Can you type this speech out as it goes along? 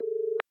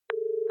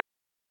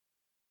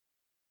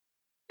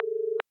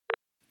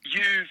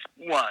You've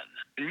won.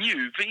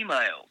 New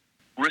email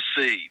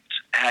received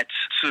at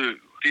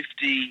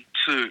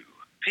 2:52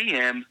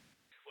 p.m.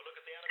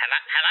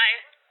 Hello?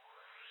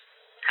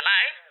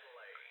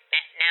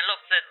 Now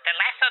look, the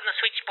lass on the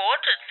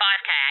switchboard at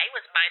 5KA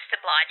was most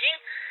obliging,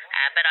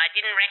 but I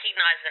didn't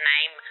recognise the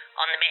name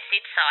on the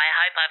message, so I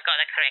hope I've got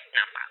the correct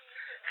number.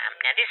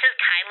 Now this is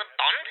Caleb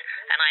Bond,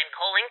 and I'm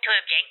calling to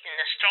object in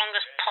the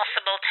strongest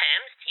possible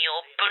terms to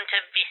your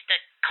Bunta Vista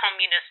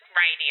Communist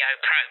radio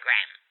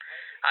program.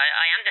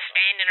 I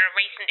understand in a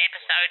recent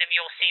episode of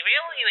your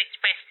serial you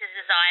expressed a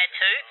desire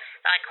to,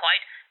 I quote,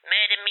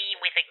 murder me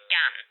with a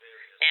gun.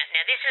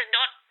 Now this is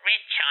not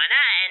Red China,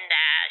 and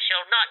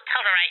shall not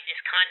tolerate this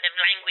kind of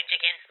language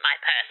against my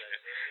person.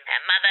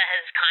 Mother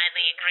has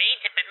kindly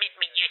agreed to permit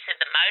me use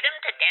of the modem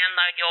to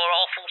download your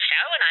awful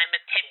show, and I'm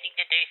attempting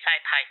to do so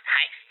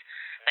post-haste.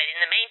 But in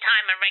the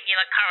meantime, a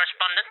regular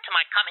correspondent to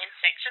my comments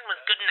section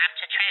was good enough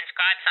to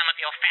transcribe some of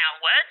your foul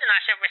words, and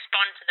I shall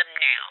respond to them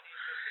now.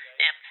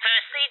 Now,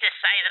 firstly, to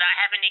say that I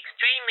have an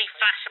extremely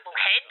flushable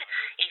head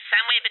is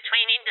somewhere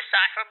between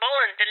indecipherable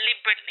and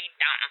deliberately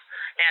dumb.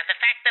 Now, the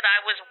fact that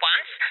I was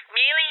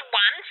merely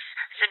once,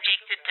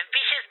 subjected to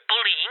vicious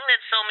bullying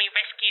that saw me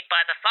rescued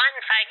by the fine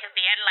folk of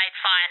the Adelaide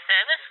Fire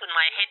Service when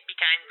my head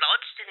became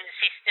lodged in the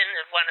cistern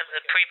of one of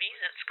the privies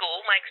at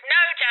school makes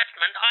no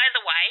judgment either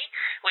way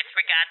with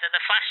regard to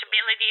the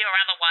flushability or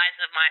otherwise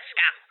of my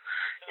skull.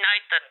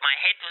 Note that my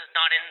head was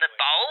not in the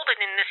bowl but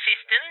in the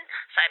cistern,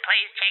 so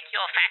please check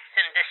your facts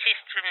and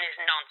desist from this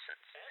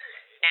nonsense.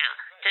 Now,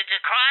 to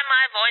decry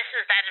my voice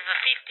as that of a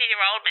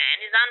 50-year-old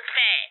man is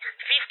unfair.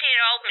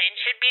 50-year-old men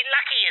should be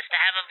lucky as to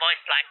have a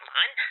voice like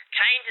mine,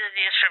 trained as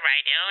it is for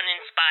radio and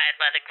inspired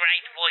by the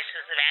great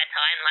voices of our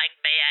time like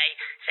B.A.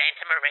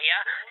 Santa Maria,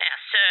 our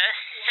Sir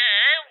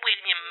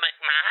William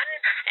McMahon,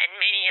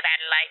 and many of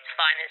Adelaide's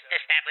finest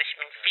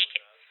establishment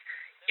figures.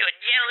 Your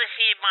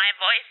jealousy of my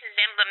voice is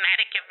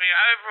emblematic of your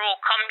overall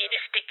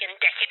communistic and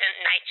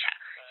decadent nature.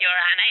 You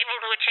are unable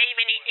to achieve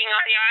anything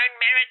on your own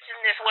merits in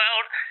this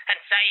world, and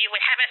so you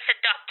would have us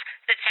adopt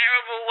the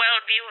terrible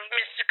worldview of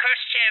Mr.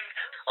 Khrushchev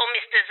or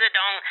Mr.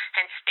 Zedong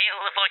and steal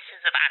the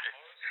voices of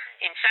others.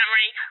 In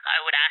summary, I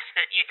would ask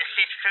that you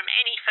desist from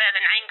any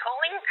further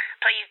name-calling.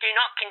 Please do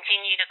not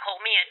continue to call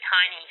me a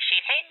tiny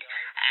shithead,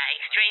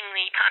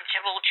 extremely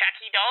punchable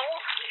Chucky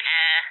doll,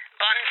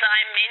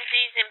 bonsai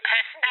Menzies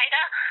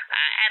impersonator,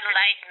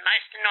 Adelaide's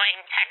most annoying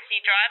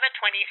taxi driver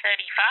 2035,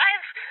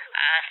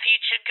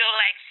 future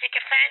Gulag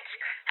sycophant,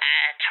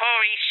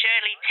 Tory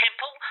Shirley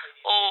Temple,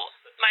 or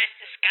most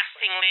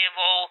disgustingly of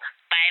all,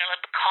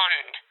 Caleb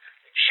Cond.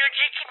 Should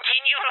you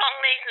continue along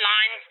these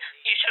lines,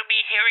 you shall be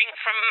hearing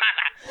from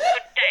Mother.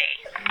 Good day.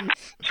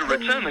 To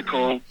return the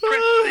call,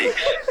 press 6.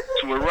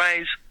 To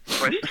erase,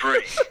 press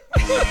 3.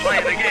 To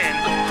play it again,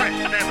 press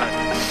 7.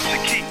 To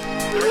keep,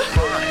 press 5.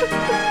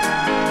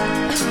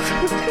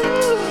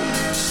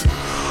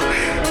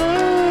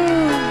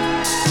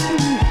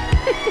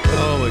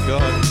 Oh my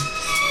god.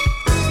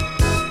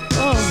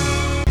 Oh.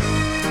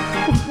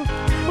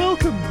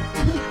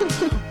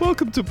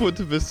 Welcome to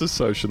Bunta Vista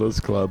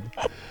Socialist Club.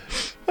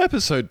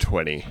 Episode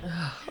 20.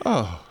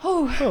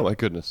 Oh my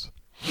goodness.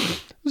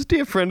 This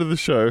dear friend of the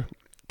show,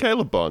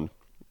 Caleb Bond,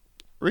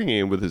 ringing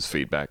in with his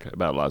feedback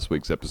about last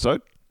week's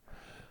episode,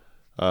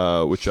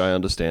 which I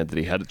understand that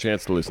he had a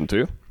chance to listen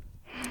to.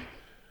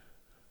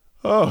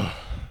 Oh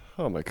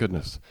my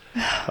goodness.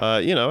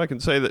 I can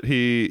say that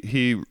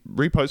he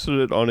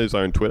reposted it on his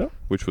own Twitter,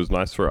 which was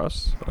nice for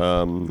us.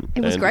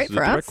 It was great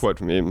for us. A direct quote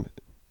from him.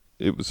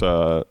 It was,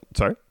 sorry?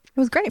 It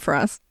was great for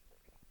us.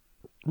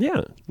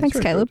 Yeah. Thanks,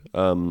 Caleb.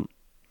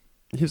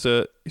 Here's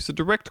a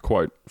direct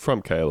quote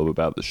from Caleb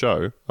about the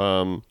show.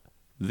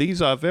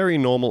 These are very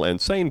normal and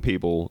sane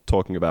people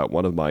talking about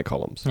one of my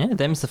columns. Yeah,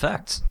 them's the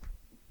facts.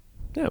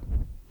 Yeah.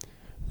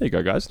 There you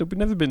go, guys. We've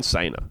never been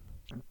saner.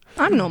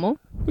 I'm normal.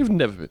 We've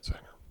never been saner.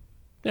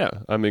 Yeah,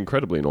 I'm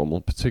incredibly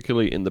normal,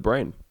 particularly in the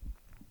brain.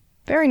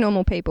 Very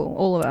normal people,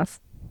 all of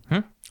us.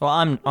 Well,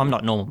 I'm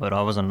not normal, but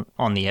I wasn't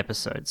on the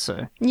episode,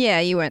 so... Yeah,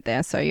 you weren't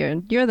there, so you're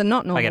the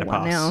not normal I get a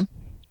one pass. now.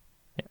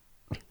 Yeah.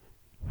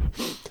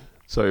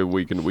 So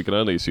we can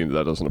only assume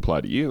that doesn't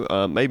apply to you.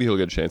 Maybe he'll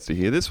get a chance to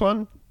hear this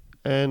one,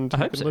 and I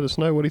he hope can so. let us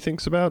know what he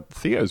thinks about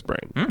Theo's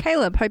brain.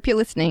 Caleb, hope you're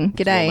listening.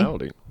 G'day.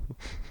 Formality.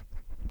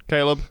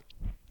 Caleb,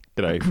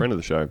 g'day, friend of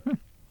the show.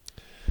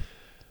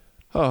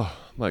 Oh,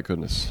 my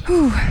goodness.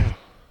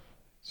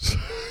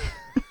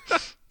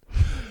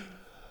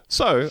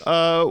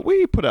 So,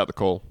 we put out the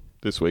call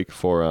this week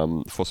for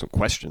some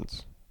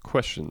questions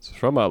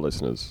from our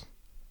listeners,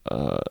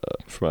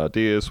 from our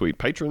dear sweet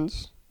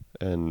patrons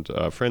and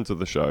friends of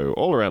the show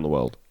all around the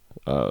world.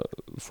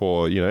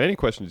 For any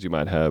questions you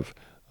might have.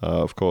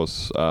 Of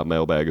course,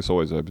 mailbag is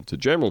always open to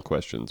general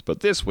questions, but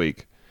this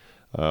week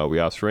we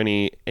asked for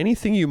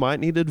anything you might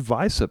need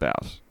advice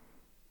about.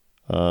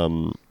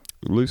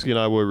 Lucy and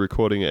I were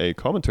recording a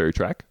commentary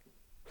track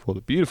for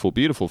the beautiful,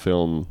 beautiful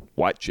film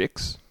White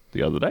Chicks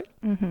the other day,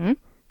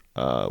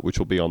 which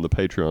will be on the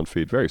Patreon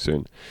feed very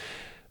soon.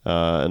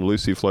 And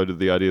Lucy floated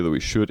the idea that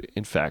we should,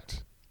 in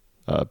fact,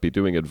 be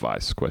doing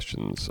advice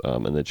questions.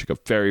 And then she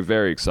got very,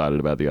 very excited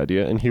about the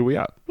idea, and here we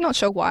are. Not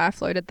sure why I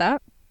floated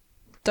that.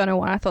 Don't know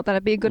why I thought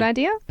that'd be a good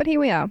idea, but here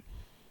we are.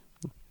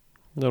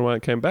 Then when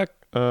it came back,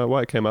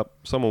 why it came up,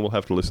 someone will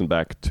have to listen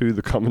back to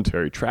the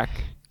commentary track.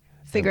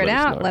 Figure it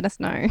out. Let us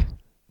know.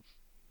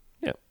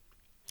 Yeah.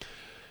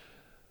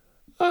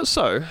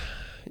 So,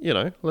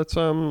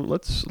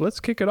 let's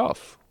kick it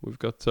off. We've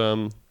got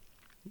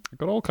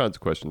all kinds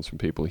of questions from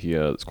people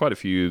here. There's quite a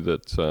few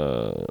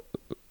that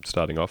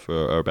starting off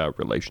are about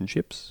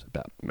relationships,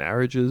 about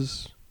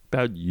marriages,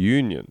 about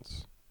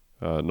unions.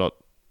 Not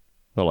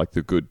like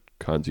the good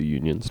kinds of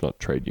unions, not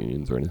trade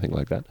unions or anything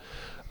like that.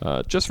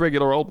 Just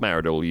regular old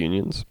marital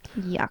unions.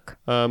 Yuck.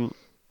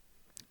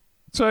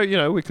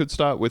 So, we could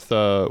start with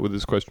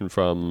this question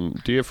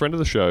from dear friend of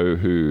the show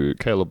who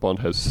Caleb Bond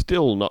has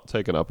still not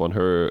taken up on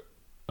her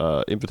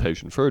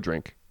invitation for a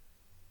drink,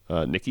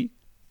 Nikki,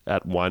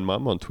 at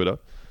WineMum on Twitter.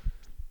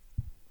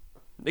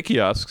 Nikki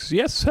asks,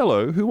 yes,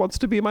 hello, who wants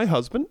to be my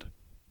husband?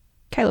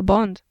 Caleb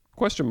Bond.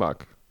 Question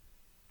mark.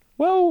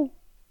 Well,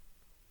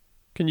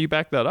 can you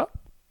back that up?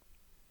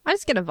 I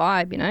just get a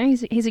vibe,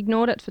 He's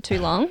ignored it for too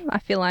long. I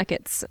feel like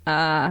it's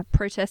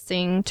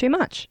protesting too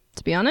much,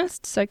 to be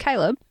honest. So,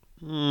 Caleb,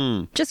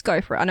 just go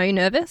for it. I know you're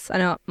nervous. I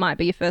know it might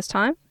be your first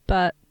time,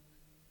 but,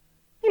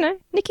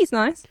 Nikki's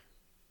nice.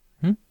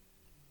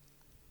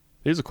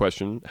 Here's a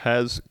question.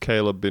 Has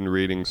Caleb been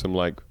reading some,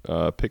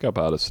 pickup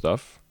artist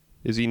stuff?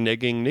 Is he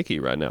negging Nikki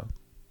right now?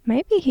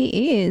 Maybe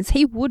he is.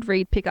 He would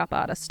read pickup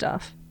artist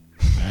stuff.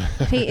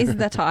 He is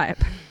the type.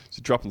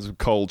 He's dropping some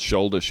cold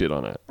shoulder shit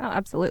on it. Oh,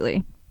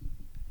 absolutely.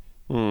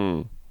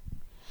 Nikki,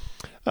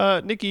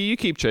 you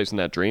keep chasing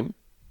that dream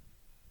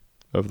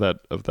of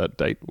that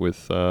date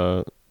with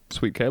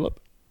sweet Caleb.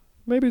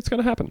 Maybe it's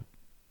going to happen.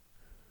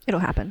 It'll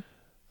happen.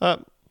 I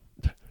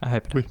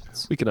hope it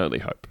happens. We can only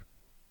hope.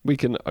 We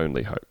can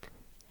only hope.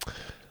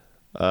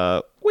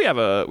 We have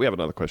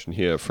another question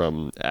here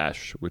from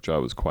Ash, which I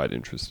was quite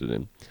interested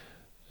in.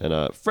 And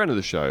a friend of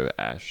the show,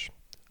 Ash,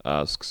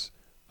 asks,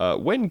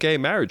 when gay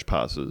marriage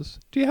passes,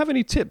 do you have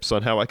any tips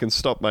on how I can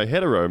stop my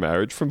hetero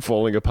marriage from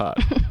falling apart?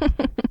 I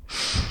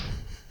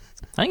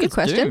think Good it's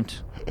question. doomed.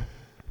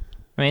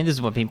 I mean, this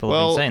is what people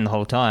have been saying the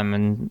whole time,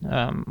 and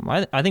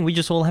I think we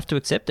just all have to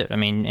accept it. I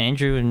mean,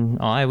 Andrew and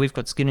I, we've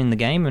got skin in the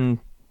game, and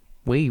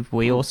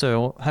we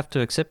also have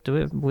to accept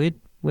it.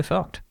 We're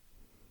fucked.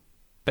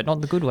 But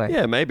not the good way.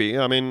 Yeah, maybe.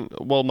 I mean,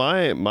 well,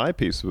 my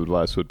piece of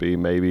advice would be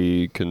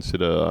maybe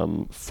consider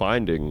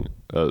finding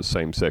a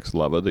same-sex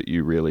lover that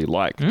you really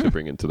like to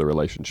bring into the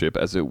relationship,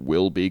 as it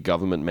will be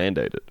government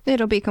mandated.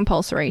 It'll be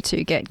compulsory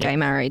to get gay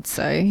married,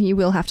 so you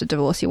will have to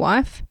divorce your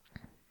wife.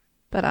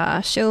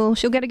 But she'll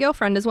get a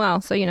girlfriend as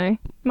well, so,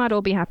 might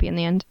all be happy in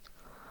the end.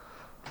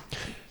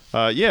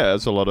 Yeah,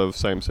 as a lot of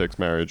same-sex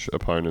marriage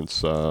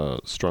opponents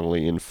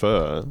strongly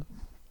infer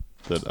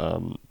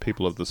that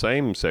people of the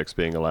same sex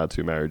being allowed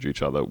to marry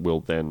each other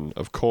will then,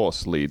 of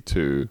course, lead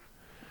to,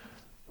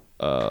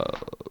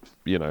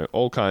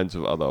 all kinds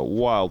of other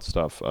wild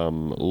stuff.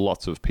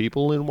 Lots of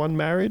people in one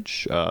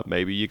marriage.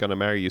 Maybe you're going to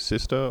marry your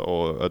sister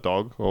or a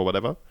dog or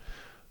whatever.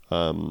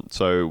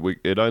 So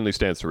it only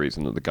stands to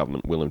reason that the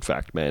government will, in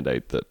fact,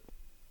 mandate that,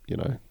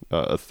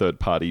 a third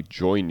party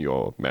join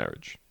your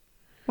marriage.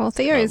 Well,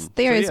 Theo is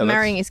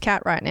marrying his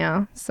cat right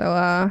now, so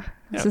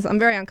I'm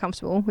very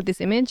uncomfortable with this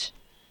image.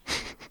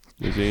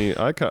 Is he?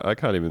 I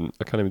can't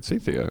even see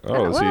Theo.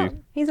 Oh, is well,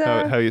 he? He's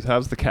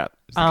how's the cat?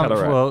 Is the cat all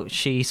right? Well,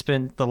 she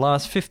spent the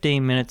last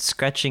 15 minutes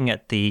scratching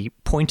at the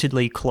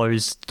pointedly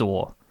closed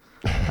door.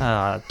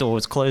 Door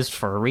was closed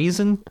for a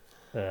reason.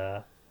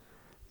 And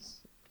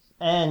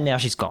now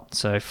she's gone.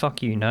 So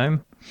fuck you,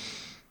 gnome.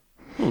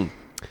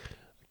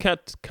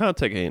 Cat can't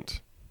take a hint.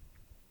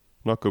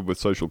 Not good with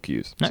social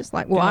cues. No, just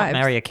like do not wives.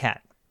 marry a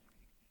cat.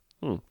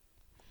 So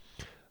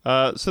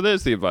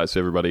there's the advice.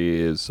 Everybody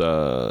is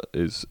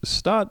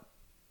start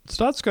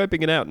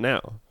scoping it out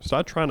now.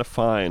 Start trying to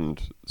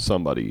find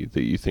somebody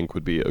that you think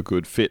would be a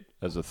good fit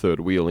as a third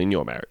wheel in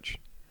your marriage.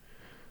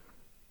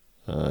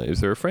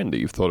 Is there a friend that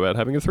you've thought about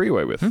having a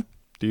three-way with?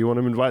 Do you want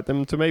to invite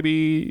them to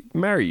maybe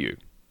marry you?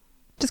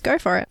 Just go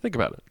for it. Think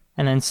about it.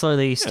 And then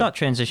slowly start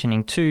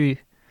transitioning to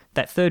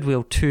that third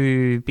wheel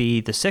to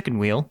be the second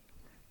wheel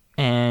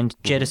and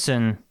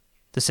jettison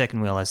the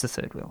second wheel as the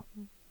third wheel.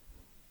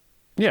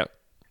 Yeah.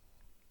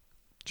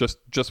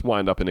 Just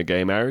wind up in a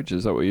gay marriage,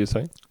 is that what you're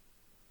saying?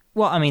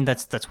 Well, I mean,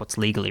 that's what's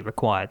legally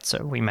required,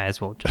 so we may as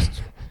well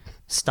just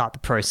start the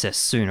process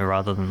sooner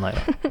rather than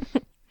later.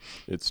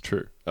 It's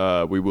true.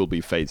 We will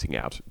be phasing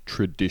out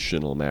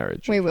traditional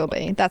marriage. We will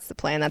be. That's the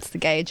plan. That's the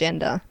gay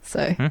agenda.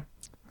 So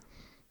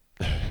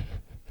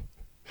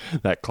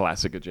that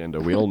classic agenda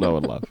we all know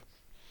and love.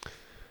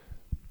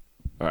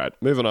 All right,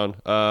 moving on.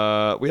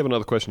 We have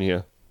another question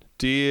here.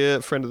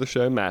 Dear friend of the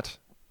show, Matt.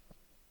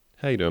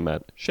 How you doing,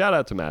 Matt? Shout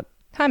out to Matt.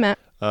 hi, Matt.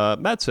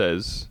 Matt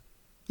says,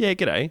 yeah,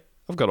 g'day.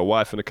 I've got a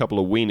wife and a couple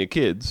of wiener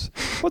kids.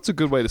 What's a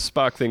good way to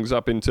spark things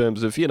up in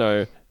terms of,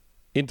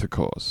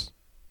 intercourse?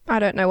 I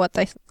don't know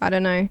I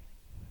don't know.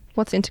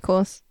 What's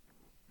intercourse?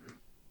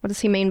 What does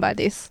he mean by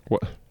this?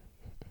 What?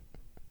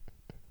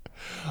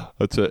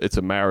 It's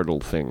a marital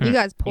thing. You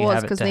guys You pause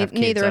have it because to have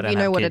neither kids. I of you don't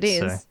know have what it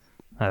kids, is. so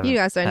I haven't You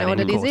guys don't had know what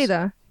it is intercourse.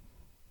 either.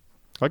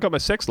 I got my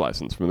sex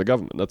license from the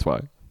government. That's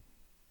why.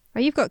 Oh,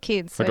 you've got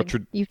kids, so I got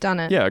you've done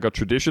it. Yeah, I got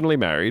traditionally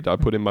married. I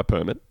put in my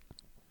permit.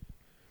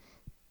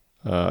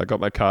 I got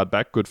my card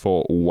back, good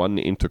for one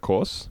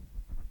intercourse.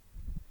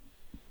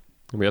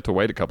 And we had to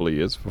wait a couple of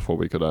years before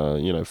we could,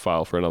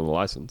 file for another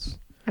license.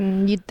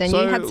 And you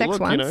had sex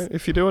look, once.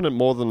 if you're doing it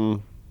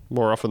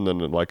more often than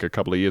like a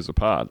couple of years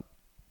apart,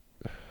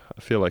 I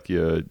feel like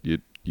you're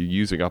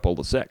using up all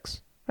the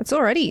sex. It's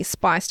already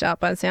spiced up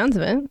by the sounds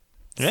of it.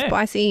 Yeah.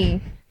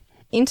 Spicy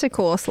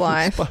intercourse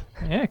life.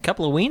 Yeah, a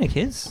couple of wiener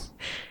kids.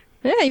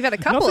 Yeah, you've had a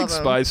couple Nothing of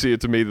them. spicier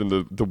to me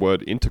than the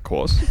word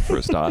intercourse for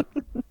a start.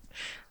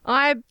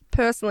 I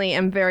personally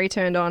am very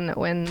turned on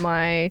when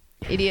my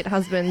idiot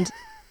husband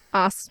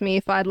asks me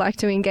if I'd like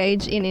to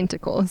engage in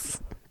intercourse.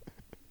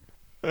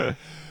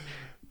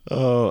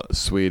 Oh,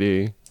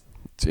 sweetie,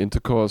 it's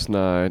intercourse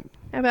night.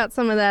 How about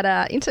some of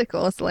that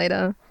intercourse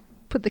later?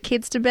 Put the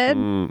kids to bed.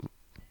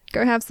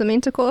 Go have some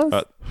intercourse.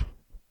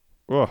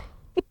 Oh,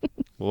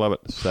 love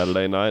it.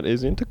 Saturday night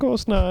is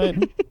intercourse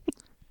night.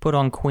 Put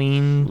on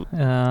Queen,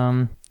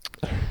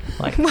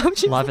 like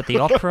live at the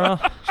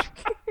opera.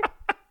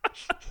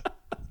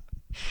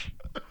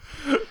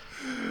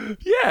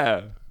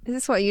 Yeah. Is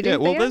this what you do? Yeah,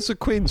 well, Theo? there's a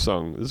Queen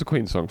song. There's a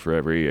Queen song for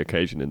every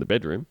occasion in the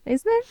bedroom.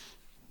 Is there?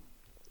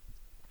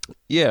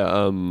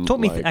 Yeah. Talk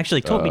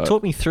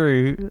me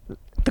through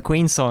the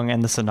Queen song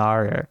and the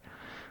scenario.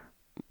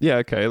 Yeah,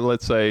 okay.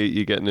 Let's say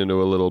you're getting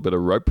into a little bit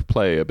of rope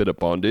play, a bit of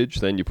bondage.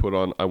 Then you put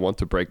on "I Want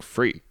to Break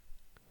Free."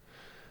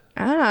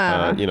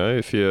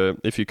 If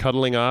you're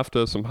cuddling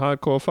after some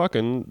hardcore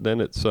fucking,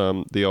 then it's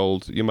the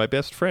old "You're my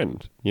best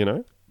friend." You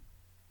know.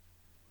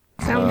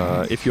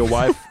 If your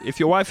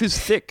wife is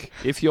thick,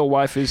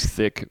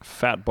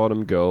 fat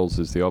bottom girls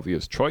is the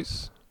obvious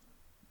choice.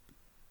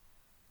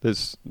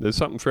 There's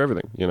something for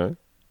everything, you know.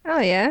 Oh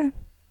yeah.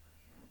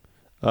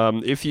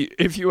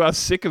 If you are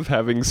sick of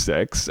having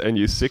sex and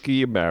you're sick of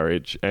your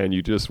marriage and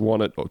you just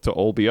want it to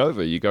all be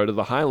over, you go to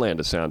the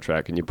Highlander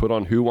soundtrack and you put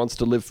on "Who Wants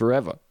to Live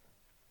Forever."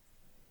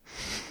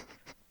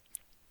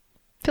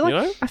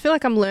 I feel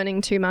like I'm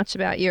learning too much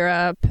about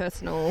your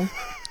personal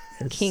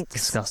It's kinks,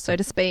 disgusting. so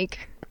to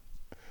speak.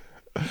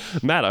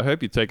 Matt, I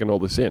hope you're taking all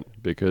this in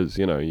because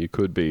you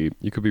could be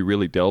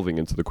really delving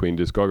into the Queen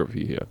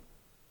discography here.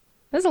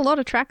 There's a lot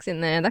of tracks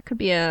in there. That could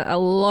be a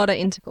lot of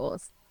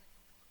intercourse.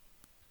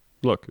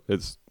 Look,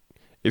 it's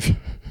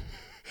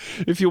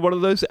if you're one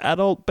of those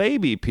adult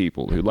baby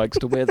people who likes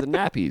to wear the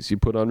nappies, you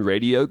put on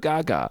Radio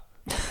Gaga.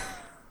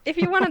 If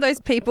you're one of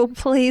those people,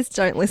 please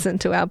don't listen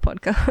to our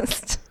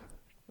podcast.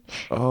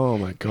 Oh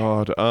my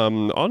god!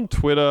 On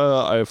Twitter,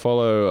 I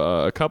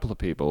follow a couple of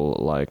people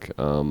like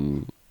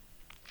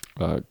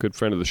a good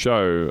friend of the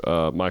show,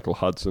 Michael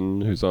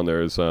Hudson, who's on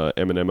there as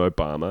Eminem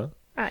Obama.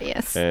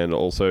 Yes. And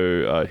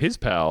also his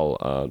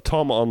pal,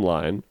 Tom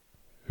Online,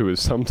 who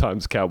is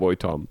sometimes Cowboy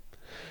Tom.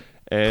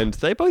 And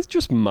they both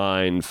just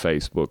mine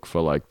Facebook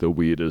for like the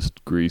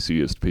weirdest,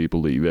 greasiest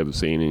people that you've ever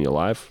seen in your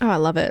life. Oh, I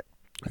love it.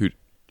 They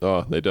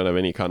don't have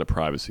any kind of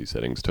privacy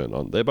settings turned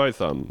on. They're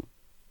both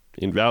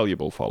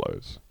invaluable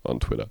follows on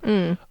Twitter.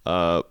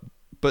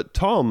 But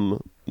Tom,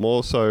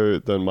 more so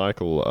than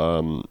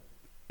Michael,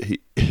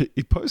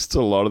 he posts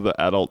a lot of the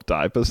adult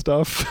diaper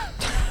stuff.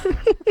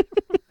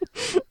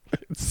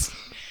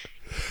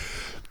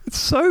 It's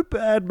so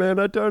bad, man.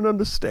 I don't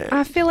understand.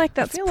 I feel like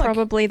that's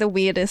probably the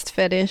weirdest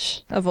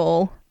fetish of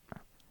all.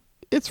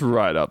 It's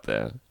right up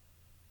there.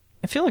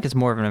 I feel like it's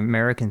more of an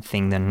American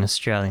thing than an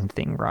Australian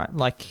thing, right?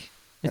 Like,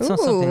 it's not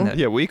something Ooh. that...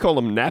 Yeah, we call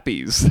them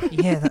nappies.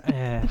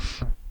 Yeah.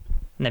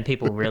 And then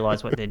people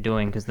realize what they're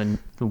doing because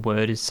the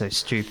word is so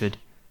stupid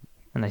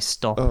and they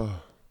stop.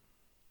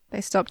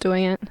 They stopped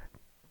doing it.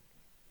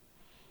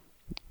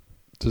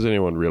 Does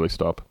anyone really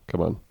stop?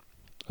 Come on.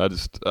 I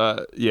just,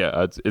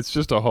 it's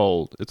just a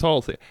whole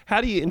thing.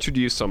 How do you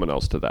introduce someone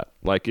else to that?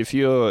 Like, if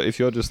you're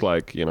just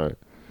like, a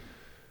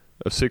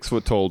 6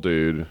 foot tall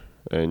dude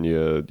and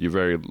you're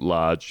very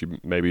large,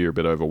 maybe you're a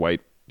bit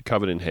overweight,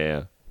 covered in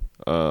hair,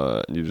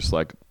 and you're just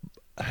like,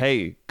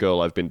 hey,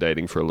 girl, I've been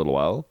dating for a little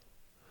while.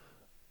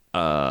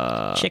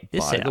 Check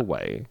this out.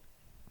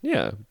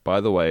 By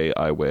the way,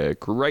 I wear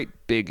great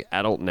big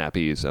adult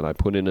nappies and I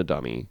put in a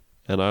dummy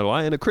and I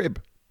lie in a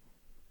crib.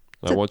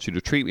 I want you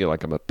to treat me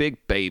like I'm a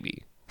big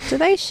baby. Do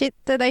they shit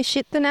the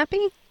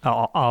nappy?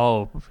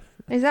 Oh.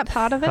 Is that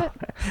part of it?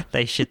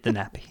 They shit the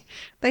nappy.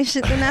 They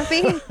shit the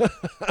nappy?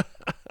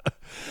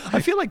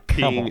 I feel like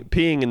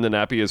peeing in the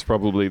nappy is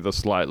probably the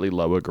slightly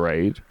lower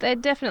grade. They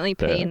definitely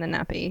pee in the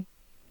nappy.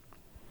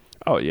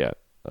 Oh, yeah.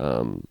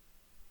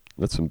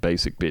 That's some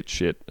basic bitch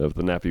shit of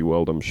the nappy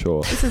world, I'm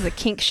sure. This is a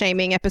kink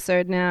shaming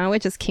episode now. We're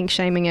just kink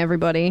shaming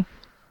everybody.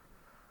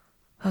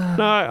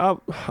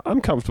 No, I'm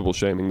comfortable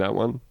shaming that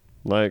one.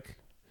 Like,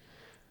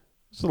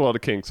 there's a lot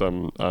of kinks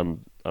I'm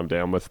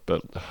down with,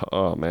 but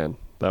oh man,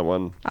 that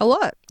one. A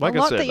lot. Like a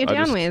lot I said, that you're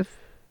down with.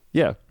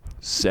 Yeah,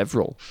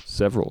 several.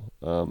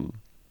 The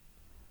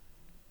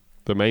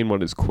main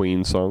one is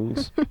Queen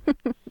songs.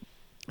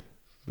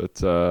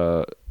 But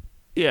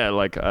yeah,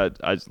 like I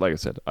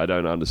said, I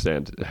don't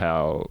understand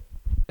how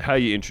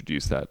you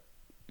introduce that.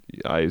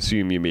 I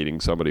assume you're meeting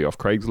somebody off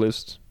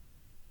Craigslist.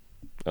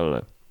 I don't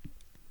know.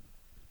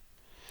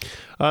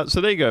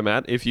 So there you go,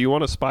 Matt. If you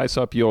want to spice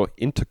up your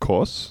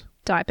intercourse,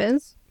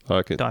 Diapers.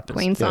 okay, Diapers.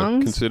 Queen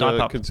songs.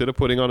 consider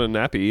putting on a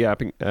nappy,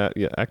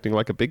 acting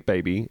like a big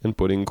baby, and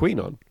putting Queen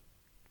on.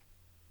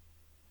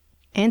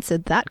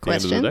 Answered that At the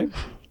end question. of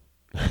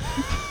the day.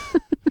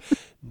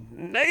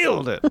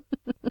 Nailed it.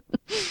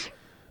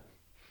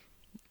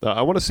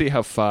 I want to see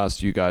how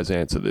fast you guys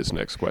answer this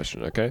next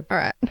question. Okay, All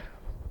right.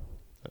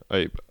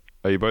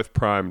 are you both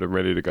primed and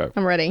ready to go?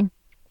 I'm ready.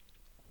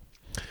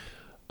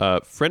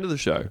 Friend of the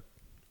show,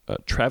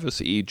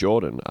 Travis E.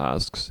 Jordan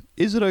asks,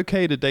 "Is it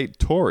okay to date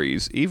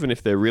Tories even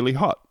if they're really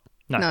hot?"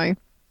 No.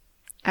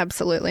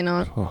 Absolutely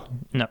not.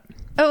 No.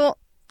 Oh,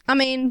 I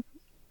mean,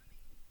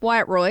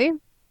 Wyatt Roy.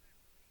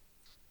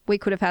 We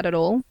could have had it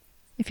all.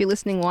 If you're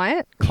listening,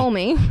 Wyatt, call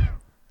me.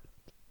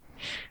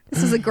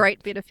 This is a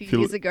great bit a few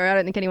years ago. I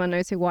don't think anyone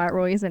knows who Wyatt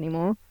Roy is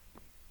anymore.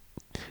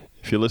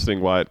 If you're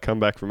listening, Wyatt, come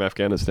back from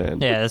Afghanistan.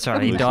 Yeah, that's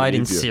right. He Listen, died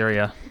in idiot.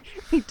 Syria.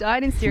 He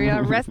died in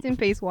Syria. Rest in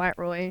peace, Wyatt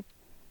Roy.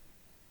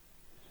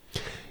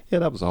 Yeah,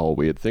 that was a whole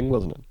weird thing,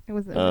 wasn't it? It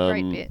was a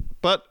great bit.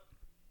 But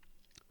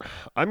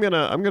I'm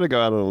gonna go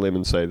out on a limb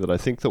and say that I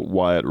think that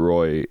Wyatt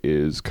Roy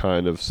is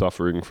kind of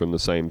suffering from the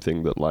same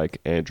thing that like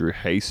Andrew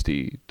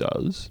Hasty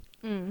does.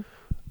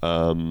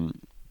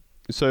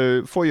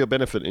 So for your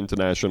benefit,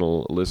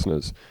 international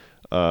listeners,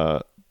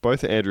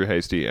 both Andrew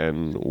Hasty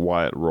and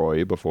Wyatt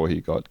Roy, before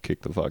he got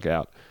kicked the fuck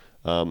out,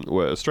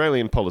 were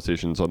Australian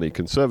politicians on the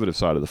conservative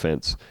side of the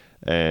fence,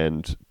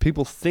 and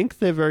people think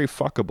they're very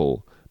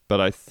fuckable,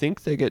 but I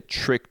think they get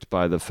tricked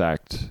by the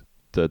fact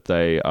that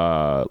they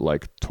are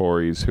like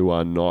Tories who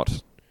are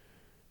not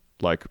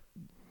like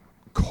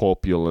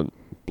corpulent,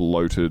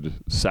 bloated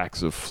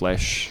sacks of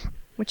flesh.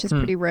 Which is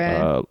pretty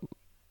rare.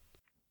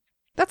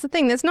 That's the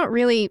thing. There's not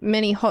really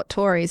many hot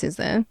Tories, is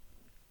there?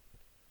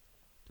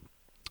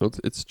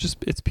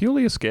 It's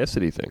purely a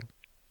scarcity thing.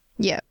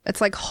 Yeah,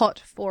 it's like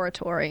hot for a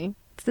Tory.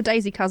 It's the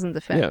Daisy Cousins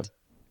effect.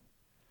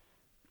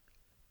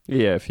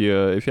 Yeah, if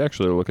you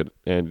actually look at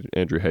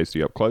Andrew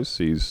Hasty up close,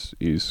 he's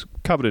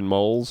covered in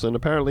moles and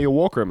apparently a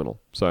war criminal.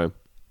 So,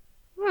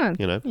 Well,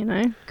 you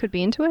know. Could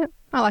be into it.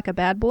 I like a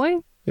bad boy.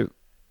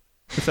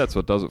 if that's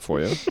what does it for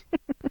you.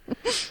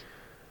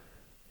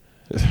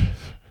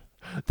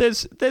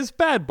 There's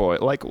bad boy.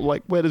 Like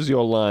where does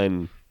your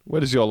line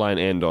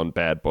end on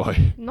bad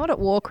boy? Not at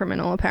war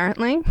criminal,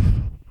 apparently.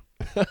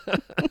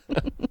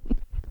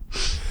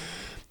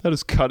 How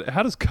does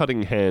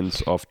cutting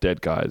hands off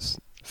dead guys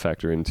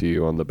factor into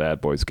you on the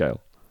bad boy scale?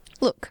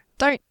 Look,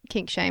 don't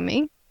kink shame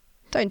me.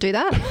 Don't do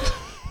that.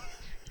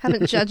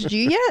 Haven't judged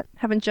you yet.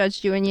 Haven't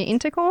judged you in your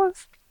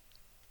intercourse.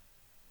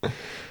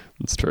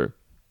 It's true.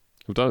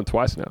 I've done it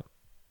twice now.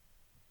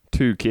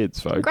 2 kids,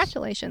 folks.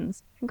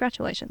 Congratulations.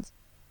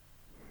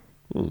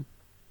 I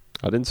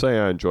didn't say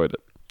I enjoyed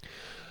it.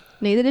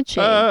 Neither did she.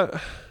 Neither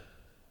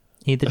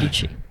did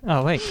she.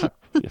 Oh, wait.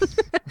 Yes.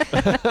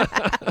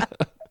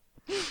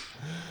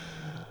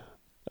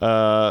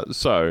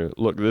 So,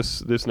 look,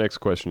 this next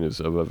question is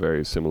of a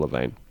very similar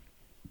vein.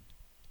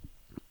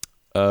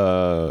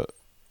 I'm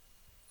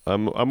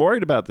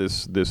worried about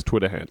this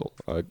Twitter handle.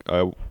 I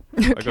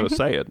gotta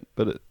say it,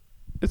 but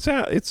it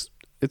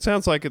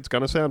sounds like it's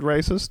gonna sound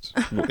racist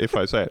if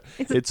I say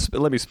it.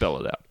 Let me spell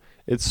it out.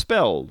 It's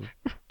spelled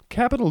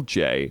capital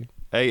J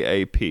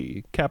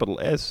AAP capital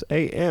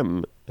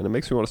SAM, and it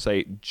makes me want to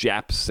say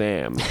Jap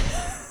Sam.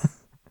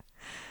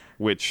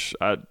 Which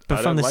I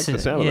don't like the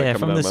sound of that coming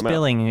from out the of my mouth.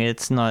 spelling,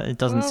 it's not. It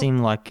doesn't seem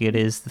like it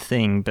is the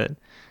thing, but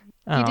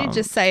you did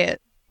just say it.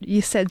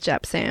 You said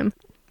Jap Sam.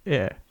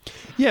 yeah.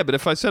 Yeah, but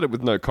if I said it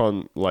with no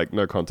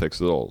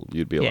context at all,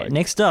 you'd be Yeah. like,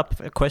 Next up,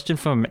 a question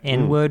from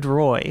N-word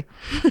Roy.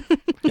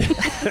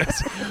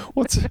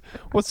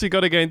 What's he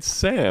got against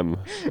Sam?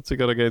 What's he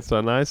got against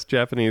our nice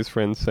Japanese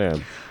friend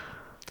Sam?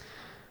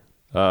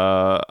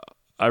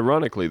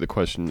 Ironically, the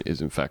question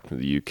is in fact from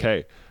the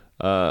UK.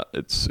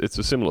 It's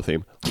a similar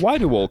theme. Why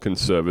do all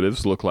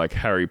conservatives look like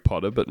Harry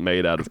Potter but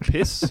made out of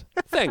piss?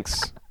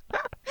 Thanks.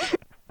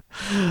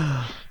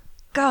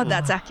 God,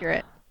 that's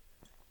accurate.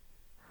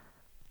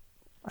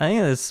 I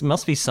think this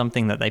must be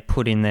something that they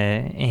put in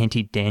their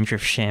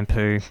anti-dandruff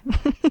shampoo,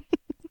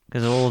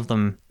 because all of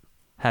them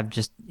have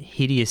just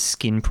hideous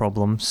skin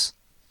problems.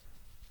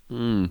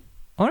 I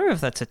wonder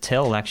if that's a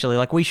tell, actually.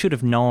 Like, we should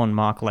have known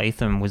Mark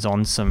Latham was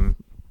on some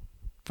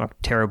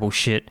terrible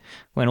shit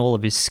when all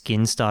of his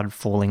skin started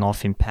falling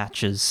off in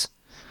patches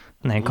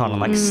and then kind of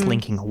like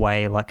slinking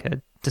away like a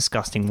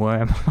disgusting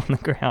worm on the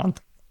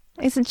ground.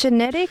 Is it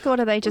genetic, or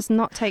do they just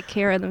not take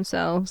care of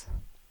themselves?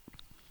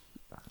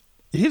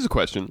 Here's a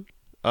question.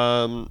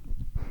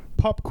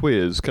 Pop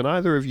quiz. Can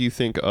either of you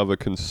think of a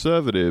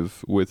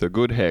conservative with a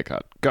good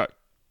haircut? Go.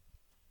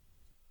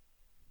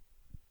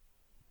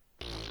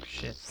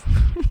 Shit.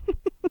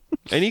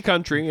 Any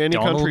country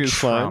Donald is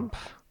Trump.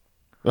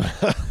 fine.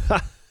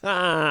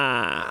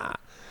 How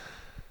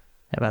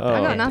about Oh.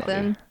 that?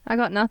 I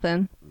got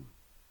nothing.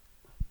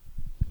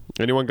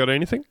 Anyone got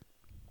anything?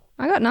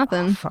 I got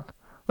nothing. Fuck.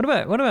 What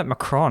about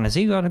Macron? Has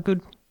he got a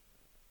good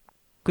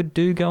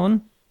do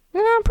going?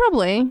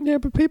 Probably. Yeah,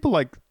 but people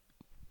like...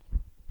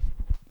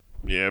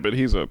 Yeah, but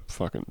he's a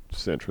fucking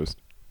centrist.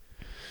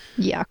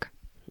 Yuck.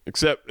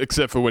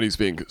 Except for when he's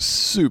being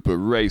super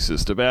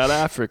racist about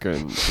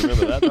Africans.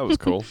 Remember that? That was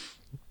cool.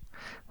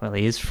 Well,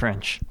 he is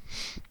French.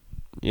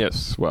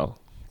 Yes, well,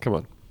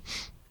 come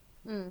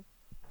on.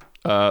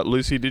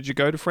 Lucy, did you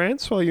go to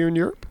France while you were in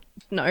Europe?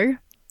 No,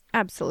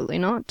 absolutely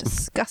not.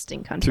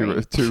 Disgusting country.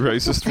 Too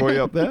racist for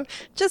you up there?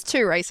 Just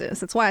too racist.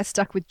 That's why I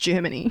stuck with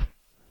Germany.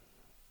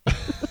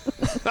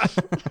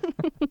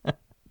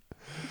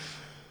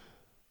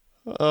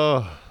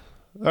 Oh,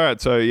 all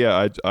right. So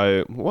yeah,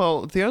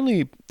 well, the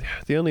only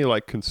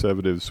like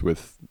conservatives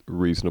with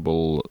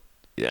reasonable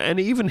and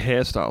even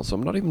hairstyles.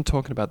 I'm not even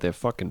talking about their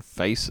fucking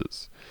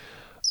faces.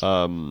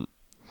 I'm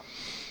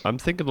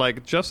thinking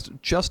like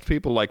just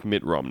people like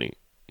Mitt Romney,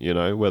 you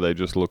know, where they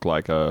just look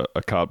like a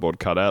cardboard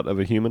cutout of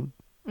a human.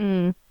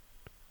 But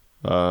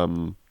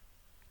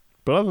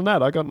other than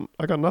that, I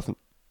got nothing.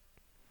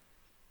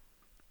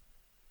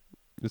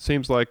 It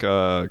seems like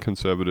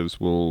conservatives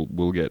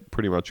will get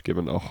pretty much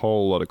given a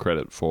whole lot of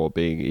credit for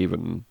being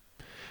even,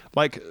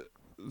 like,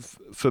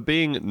 for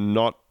being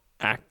not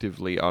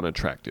actively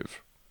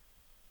unattractive.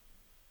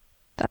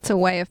 That's a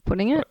way of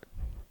putting it.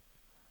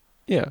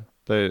 Yeah,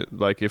 they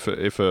like if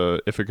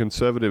a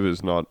conservative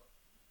is not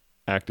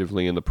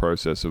actively in the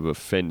process of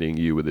offending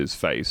you with his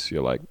face,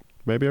 you're like,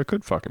 maybe I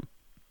could fuck him.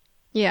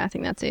 Yeah, I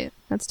think that's it.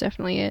 That's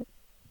definitely it.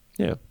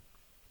 Yeah.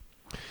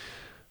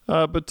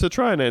 But to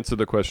try and answer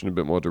the question a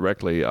bit more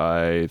directly,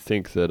 I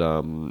think that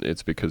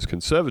it's because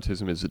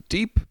conservatism is a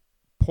deep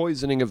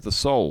poisoning of the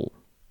soul,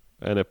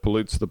 and it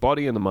pollutes the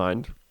body and the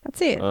mind. That's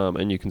it.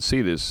 And you can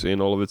see this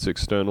in all of its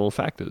external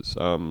factors.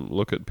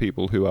 Look at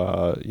people who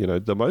are, you know,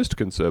 the most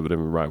conservative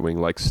and right-wing,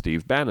 like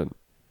Steve Bannon,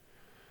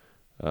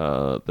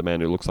 the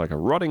man who looks like a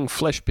rotting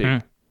flesh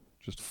pig,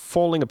 just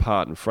falling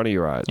apart in front of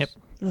your eyes. Yep.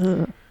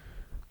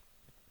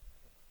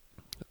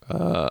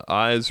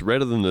 Eyes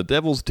redder than the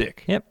devil's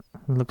dick. Yep.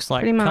 Looks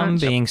like Pretty cum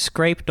much. being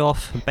scraped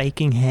off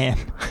baking ham.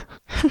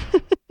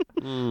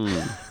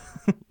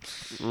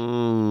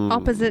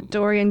 Opposite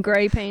Dorian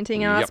Gray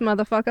painting ass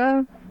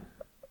motherfucker.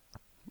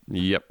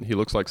 Yep, he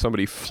looks like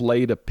somebody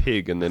flayed a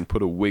pig and then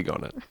put a wig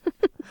on it.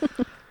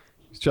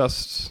 He's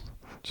just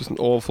an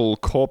awful,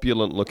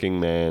 corpulent-looking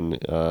man.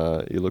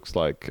 He looks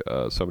like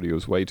somebody who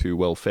was way too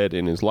well-fed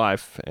in his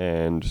life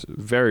and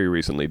very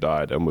recently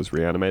died and was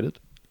reanimated.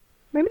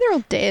 Maybe they're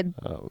all dead.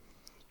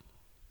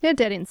 They're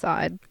dead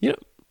inside. You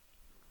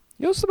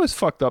know what's the most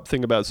fucked up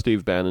thing about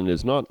Steve Bannon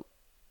is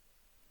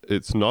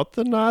it's not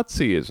the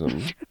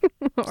Nazism.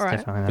 All right.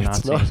 Definitely the It's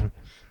Nazism.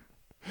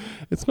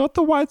 It's not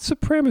the white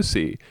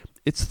supremacy.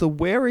 It's the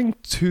wearing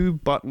two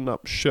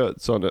button-up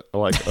shirts on it,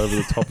 like over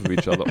the top of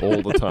each other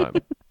all the time.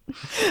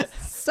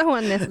 So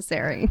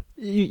unnecessary.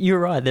 You're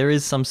right. There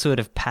is some sort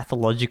of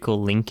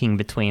pathological linking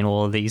between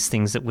all of these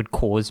things that would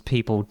cause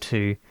people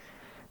to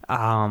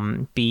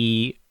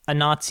be a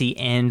Nazi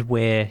and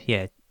wear,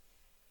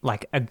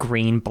 like a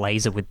green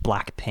blazer with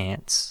black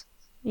pants.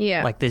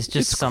 Yeah. Like there's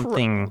just It's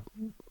something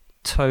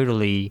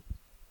totally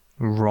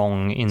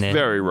wrong in there.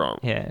 Very wrong.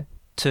 Yeah.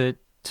 To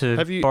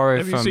Have you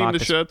borrow seen from the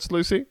Marcus. shirts,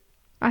 Lucy?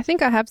 I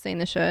think I have seen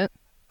the shirt.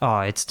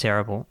 Oh, it's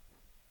terrible.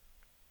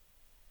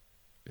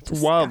 It's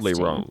wildly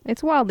Disgusting. wrong.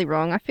 It's wildly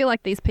wrong. I feel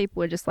like these people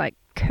were just like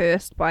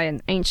cursed by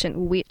an ancient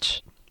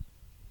witch.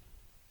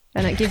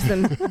 And it gives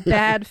them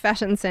bad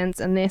fashion sense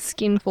and their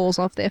skin falls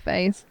off their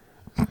face.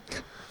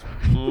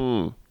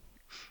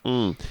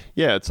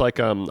 Yeah, it's like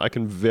I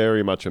can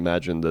very much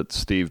imagine that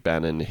Steve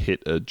Bannon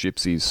hit a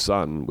gypsy's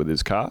son with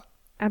his car.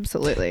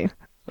 Absolutely.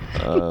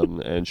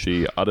 And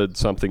she uttered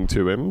something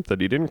to him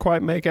that he didn't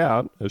quite make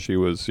out as she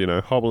was,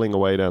 hobbling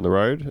away down the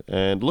road.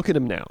 And look at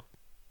him now.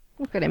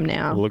 Look at him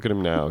now. Look at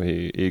him now.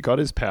 He got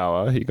his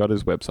power. He got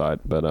his website,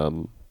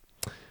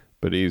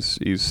 but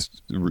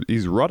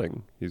he's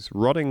rotting. He's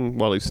rotting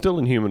while he's still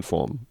in human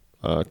form,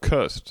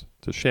 cursed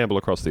to shamble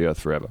across the earth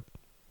forever.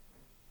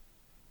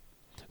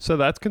 So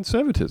that's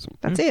conservatism.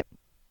 That's it.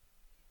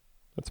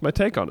 That's my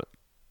take on it.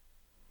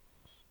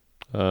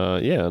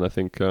 And I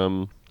think,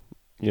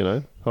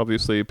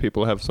 obviously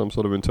people have some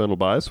sort of internal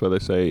bias where they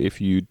say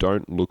if you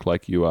don't look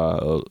like you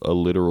are a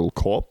literal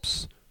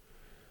corpse,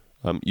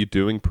 you're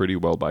doing pretty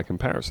well by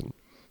comparison.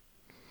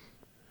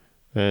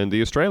 And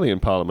the Australian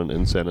Parliament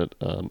and Senate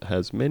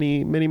has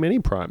many, many, many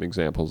prime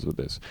examples of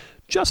this.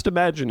 Just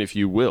imagine, if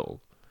you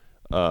will,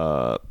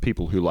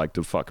 people who like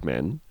to fuck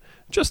men.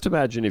 Just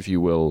imagine, if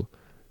you will,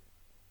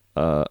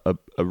 a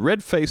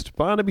red-faced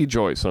Barnaby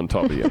Joyce on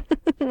top of you.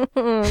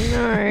 Oh,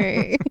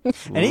 no.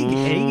 And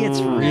he gets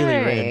really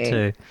red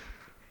too.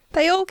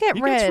 They all get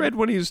He red. gets red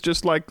when he's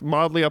just like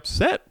mildly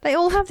upset. They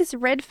all have this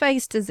red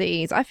face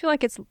disease. I feel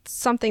like it's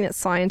something that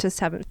scientists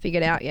haven't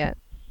figured out yet.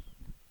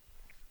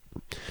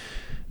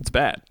 It's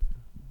bad.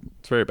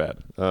 It's very bad.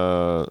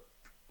 They're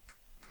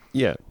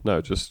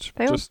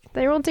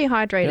all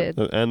dehydrated.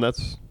 and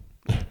that's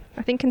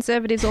I think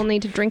Conservatives all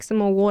need to drink some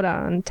more water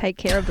and take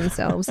care of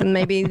themselves, and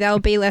maybe they'll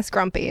be less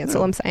grumpy. That's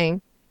all I'm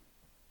saying.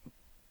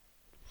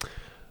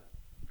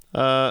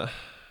 All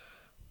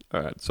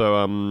right.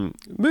 So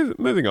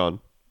moving on.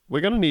 We're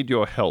going to need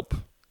your help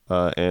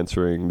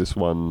answering this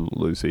one,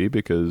 Lucy,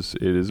 because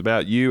it is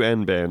about you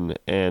and Ben,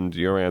 and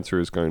your answer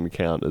is going to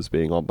count as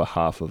being on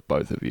behalf of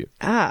both of you.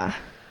 Ah,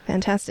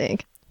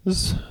 fantastic.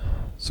 This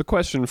is a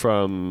question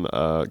from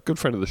a good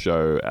friend of the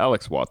show,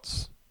 Alex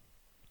Watts.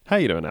 How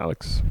you doing,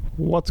 Alex?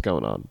 What's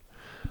going on?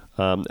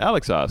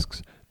 Alex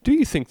asks, do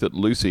you think that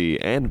Lucy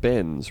and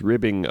Ben's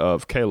ribbing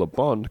of Caleb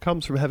Bond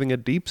comes from having a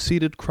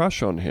deep-seated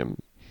crush on him?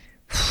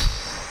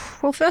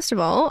 Well, first of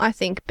all, I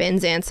think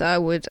Ben's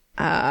answer would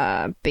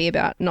be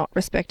about not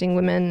respecting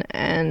women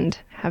and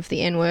have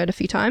the N-word a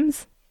few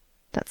times.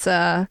 That's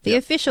the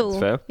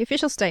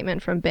official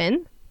statement from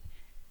Ben.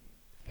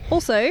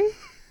 Also,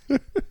 I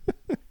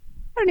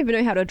don't even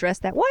know how to address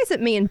that. Why is it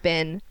me and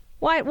Ben?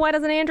 Why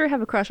doesn't Andrew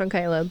have a crush on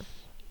Caleb?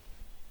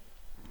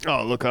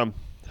 Oh, look, I'm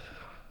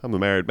a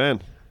married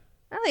man.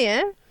 Oh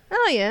yeah.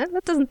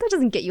 That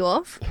doesn't get you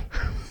off.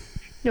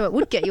 No, it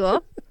would get you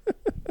off.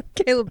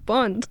 Caleb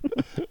Bond.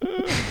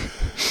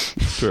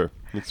 It's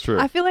true.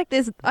 I feel like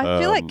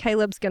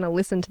Caleb's going to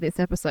listen to this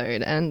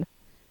episode, and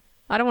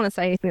I don't want to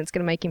say anything that's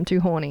going to make him too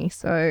horny.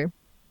 So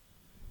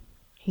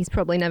he's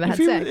probably never had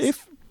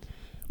sex.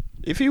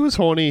 If he was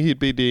horny, he'd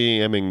be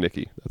DMing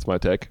Nikki. That's my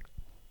take.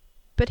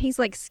 But he's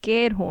like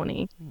scared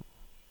horny.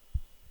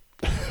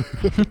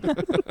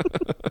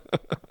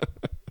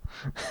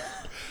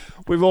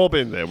 We've all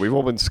been there. We've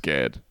all been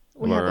scared of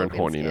We have our all own been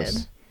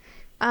horniness.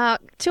 scared.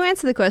 To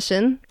answer the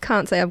question,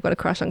 can't say I've got a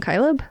crush on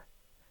Caleb.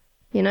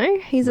 You know,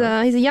 he's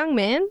a young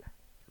man.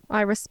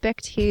 I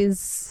respect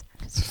his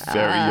It's a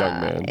very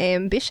young man.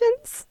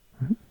 ambitions,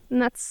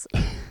 and that's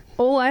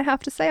all I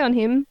have to say on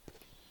him.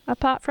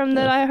 Apart from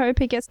that, I hope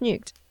he gets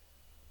nuked.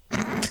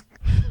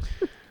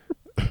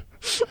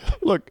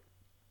 Look,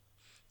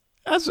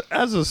 as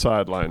a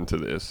sideline to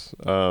this,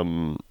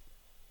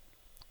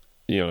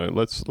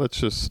 let's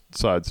just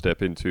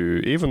sidestep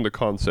into even the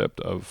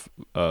concept of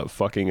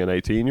fucking an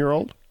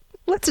 18-year-old.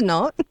 Let's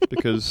not.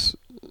 Because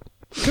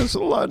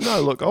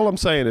no, look, all I'm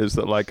saying is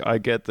that, like, I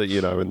get that,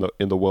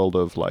 in the world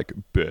of, like,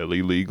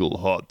 barely legal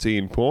hot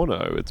teen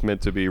porno, it's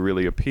meant to be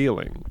really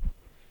appealing.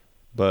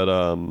 But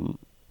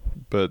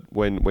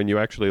when you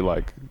actually,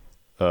 like,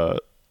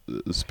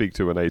 speak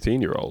to an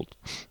 18-year-old,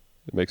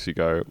 it makes you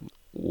go,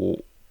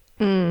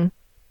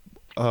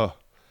 oh,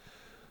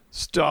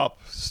 stop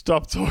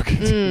talking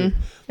to me.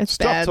 It's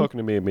Stop bad. talking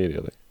to me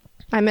immediately.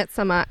 I met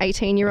some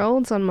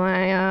 18-year-olds on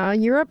my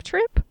Europe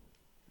trip.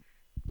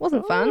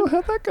 Wasn't fun. Oh,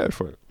 how'd that go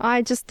for you?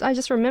 I just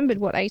remembered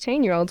what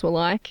 18-year-olds were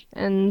like,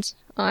 and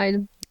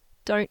I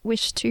don't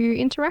wish to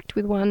interact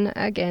with one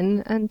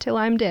again until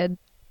I'm dead.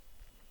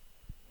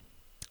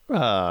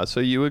 So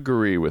you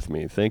agree with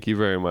me. Thank you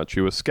very much.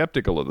 You were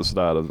skeptical at the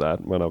start of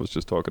that when I was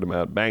just talking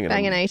about banging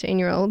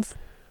 18-year-olds.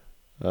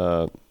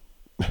 Uh,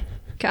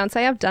 Can't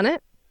say I've done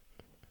it.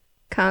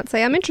 Can't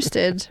say I'm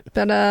interested,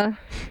 but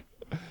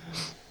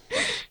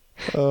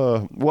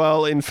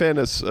well, in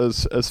fairness,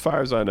 as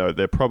far as I know,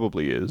 there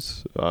probably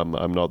is.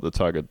 I'm not the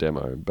target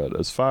demo, but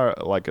as far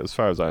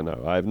as I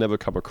know, I've never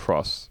come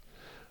across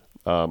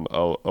a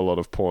lot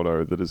of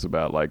porno that is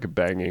about, like,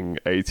 banging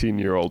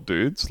 18-year-old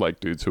dudes, like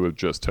dudes who have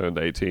just turned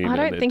 18. I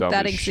don't think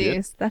that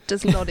exists. That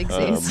does not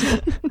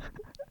exist.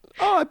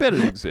 Oh, I bet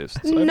it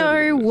exists.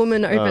 No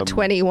woman over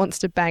 20 wants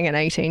to bang an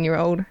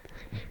 18-year-old.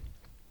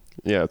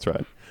 Yeah, that's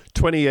right.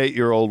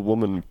 28-year-old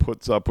woman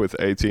puts up with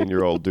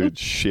 18-year-old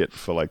dude's shit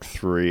for like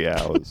 3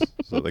 hours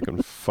so they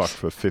can fuck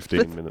for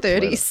 15 minutes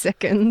 30 later.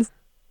 seconds.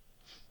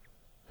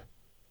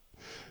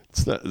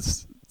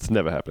 It's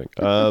never happening.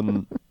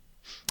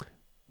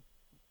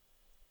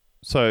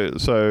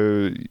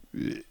 So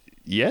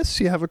yes,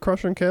 you have a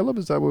crush on Caleb?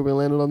 Is that where we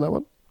landed on that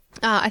one?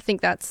 I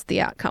think that's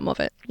the outcome of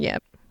it.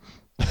 Yep.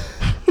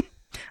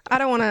 I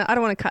don't want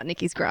to cut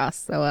Nikki's grass,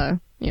 so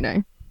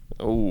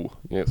Oh,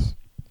 yes.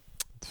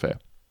 It's fair.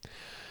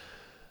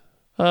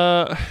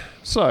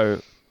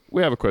 So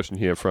we have a question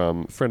here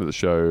from friend of the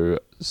show,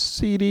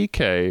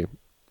 CDK,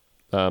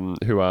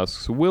 who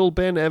asks, will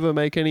Ben ever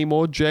make any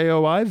more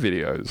JOI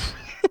videos?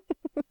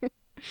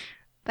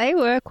 They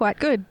were quite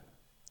good.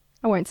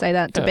 I won't say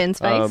that to Ben's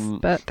face,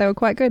 but they were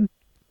quite good.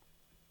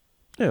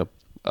 Yeah.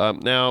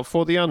 Now,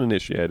 for the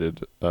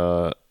uninitiated,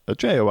 a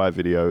JOI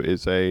video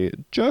is a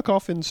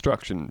jerk-off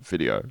instruction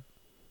video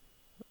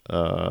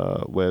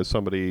where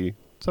somebody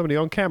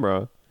on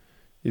camera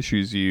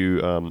issues you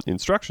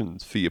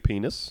instructions for your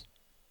penis,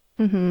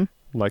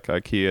 like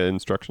IKEA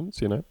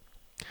instructions,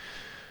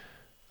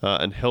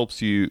 and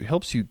helps you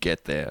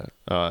get there.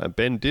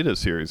 Ben did a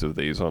series of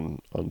these on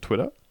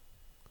Twitter,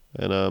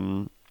 and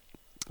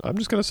I'm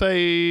just going to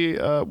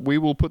say we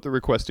will put the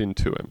request in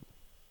to him.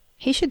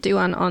 He should do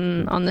one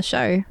on the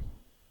show,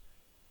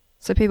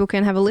 so people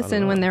can have a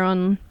listen when they're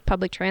on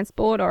public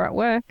transport or at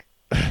work.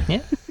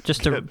 Yeah,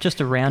 just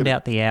to round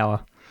out the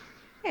hour.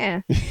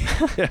 Yeah.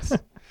 Yes.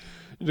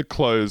 To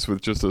close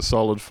with just a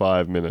solid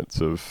 5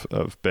 minutes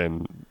of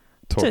Ben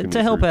talking to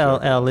you help through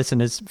our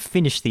listeners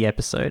finish the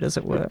episode, as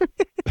it were.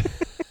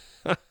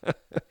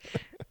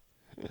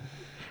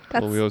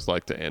 Well, we always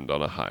like to end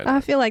on a high note.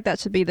 I feel like that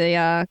should be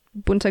the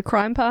Bunto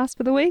crime pass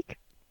for the week.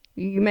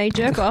 You may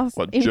jerk off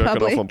What, in jerking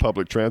public off on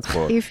public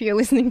transport? if you're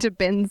listening to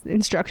Ben's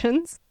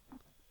instructions.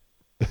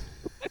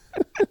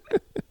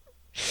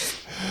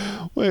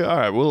 Well, all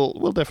right,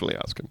 we'll definitely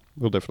ask him.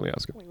 We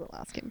will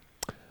ask him.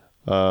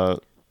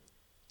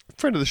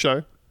 Friend of the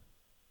show,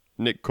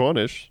 Nick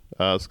Cornish,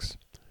 asks,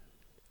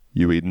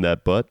 "You eating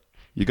that butt?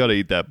 You got to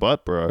eat that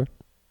butt, bro."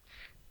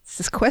 Is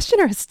this a question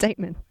or a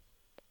statement?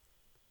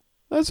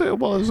 There's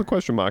a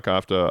question mark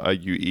after "Are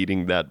you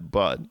eating that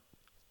butt?"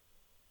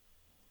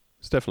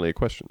 It's definitely a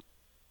question.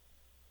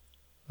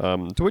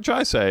 To which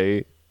I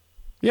say,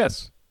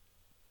 yes.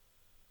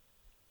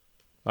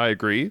 I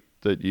agree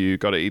that you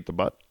got to eat the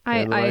butt,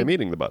 and I am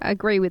eating the butt. I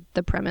agree with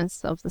the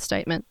premise of the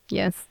statement.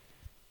 Yes.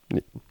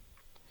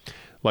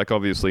 Like,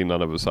 obviously,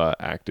 none of us are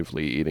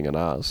actively eating an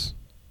ass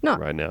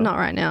right now. Not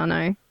right now,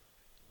 no.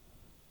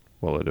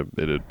 Well,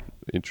 it'd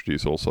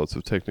introduce all sorts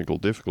of technical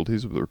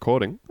difficulties with the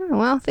recording. Oh,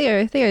 well,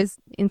 Theo's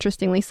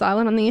interestingly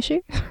silent on the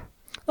issue.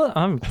 Well,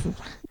 I'm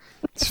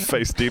It's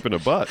face deep in a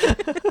butt.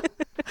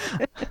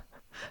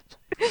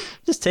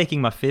 just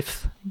taking my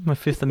Fifth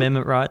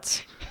Amendment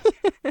rights.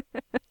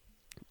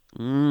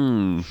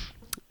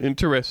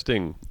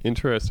 Interesting.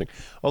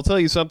 I'll tell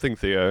you something,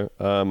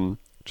 Theo.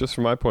 Just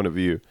from my point of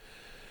view,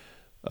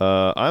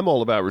 I'm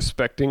all about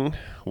respecting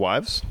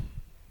wives,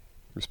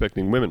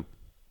 respecting women.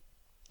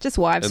 Just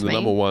wives, and the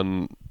number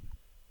one,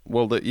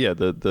 well,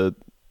 the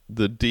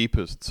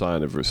deepest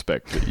sign of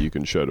respect that you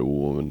can show to a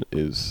woman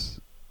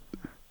is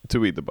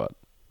to eat the butt.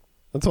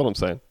 That's all I'm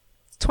saying.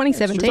 It's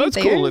 2017, it's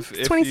Theo. cool It's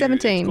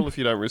 2017. It's cool if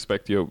you don't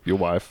respect your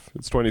wife.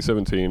 It's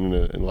 2017,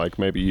 and like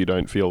maybe you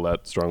don't feel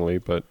that strongly,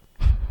 but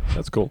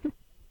that's cool.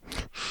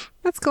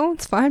 That's cool.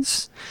 It's fine.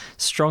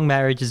 Strong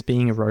marriage is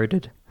being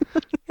eroded.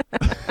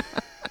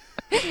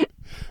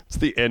 It's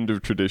the end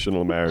of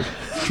traditional marriage.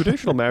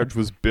 Traditional marriage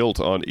was built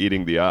on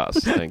eating the ass.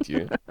 Thank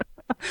you.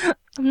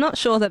 I'm not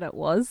sure that it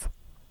was.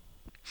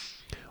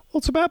 Well,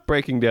 it's about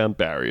breaking down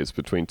barriers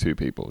between two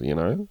people, you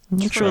know? I'm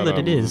not sure that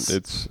it is.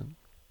 It's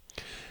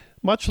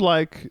much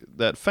like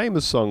that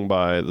famous song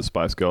by the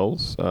Spice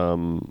Girls,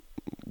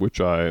 which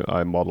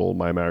I model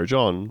my marriage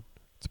on.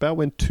 It's about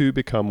when two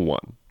become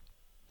one.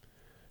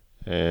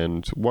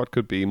 And what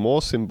could be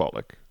more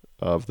symbolic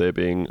of there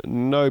being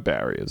no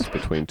barriers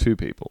between two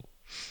people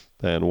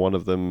than one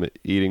of them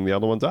eating the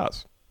other one's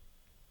ass?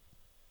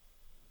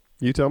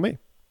 You tell me.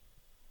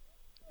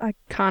 I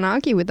can't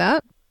argue with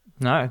that.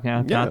 No, I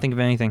can't think of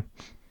anything.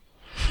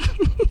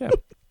 Yeah.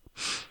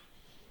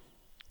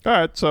 All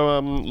right, so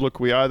look,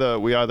 we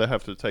either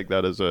have to take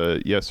that as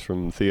a yes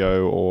from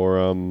Theo, or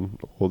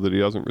that he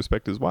doesn't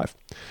respect his wife.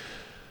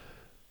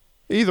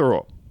 Either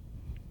or,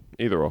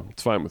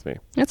 it's fine with me.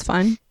 It's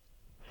fine.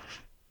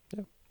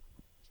 Yeah.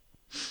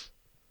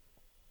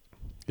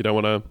 You don't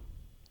want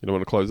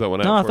to close that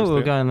one out. No, I for thought us, we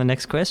were Theo? going to the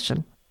next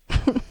question.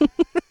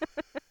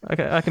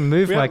 Okay, I can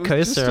move my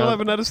cursor. Still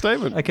haven't had a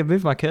statement. I can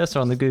move my cursor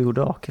on the Google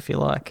Doc if you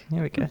like.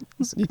 Here we go.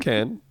 You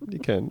can.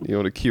 You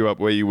want to queue up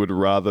where you would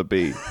rather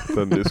be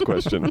than this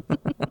question.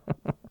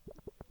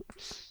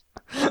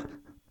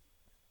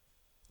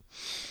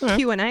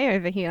 Q&A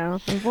over here,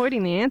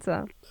 avoiding the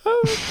answer.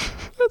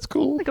 That's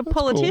cool. Like a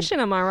politician,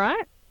 am I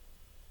right?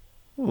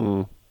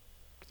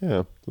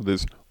 Yeah.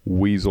 There's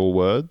weasel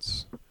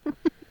words.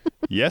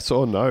 Yes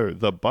or no,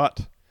 the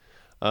butt.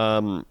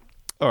 All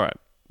right.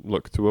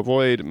 Look, to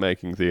avoid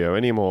making Theo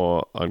any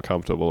more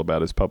uncomfortable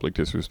about his public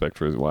disrespect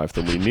for his wife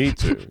than we need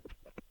to,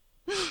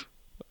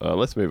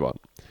 let's move on.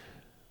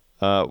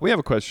 We have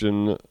a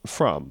question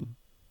from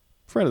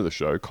friend of the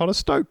show, Connor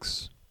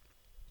Stokes.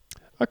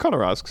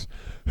 Connor asks,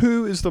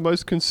 who is the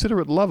most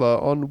considerate lover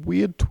on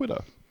Weird Twitter?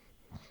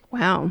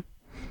 Wow.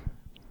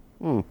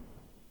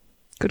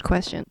 Good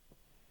question.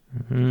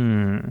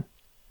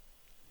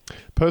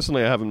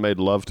 Personally, I haven't made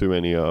love to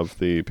any of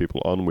the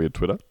people on Weird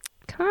Twitter.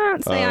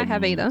 Can't say I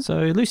have either. So,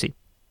 Lucy.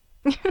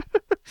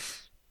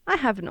 I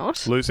have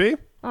not. Lucy?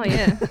 Oh,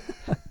 yeah.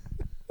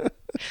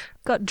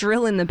 Got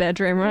drill in the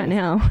bedroom right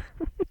now.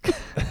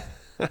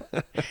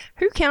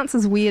 Who counts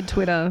as Weird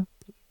Twitter?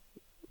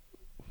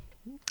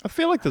 I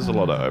feel like there's a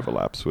lot of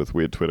overlaps with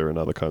Weird Twitter and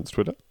other kinds of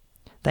Twitter.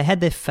 They had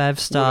their Fav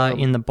star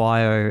in the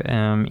bio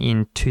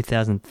in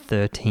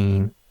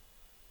 2013.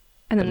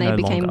 And then they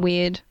became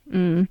weird.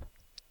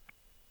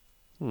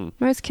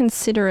 Most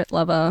considerate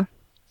lover.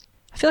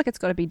 I feel like it's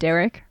got to be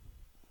Derek.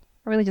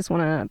 I really just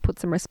want to put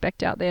some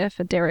respect out there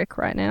for Derek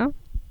right now.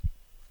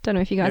 Don't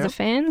know if you guys are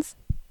fans.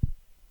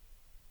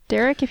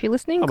 Derek, if you're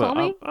listening, call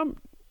me. I'm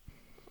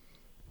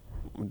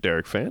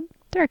Derek fan.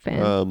 Derek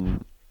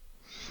fan.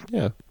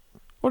 Yeah. I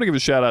want to give a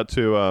shout out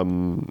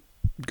to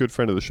good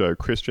friend of the show,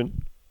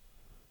 Christian.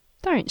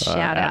 Don't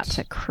shout out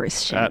to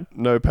Christian. At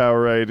No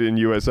Powerade in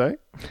USA.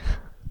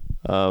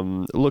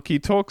 Look, he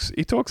talks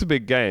a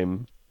big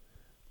game,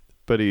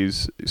 but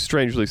he's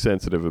strangely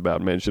sensitive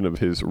about mention of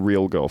his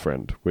real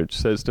girlfriend, which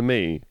says to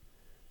me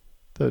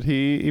that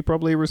he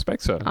probably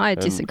respects her. I and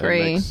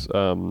disagree. makes,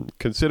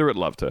 considerate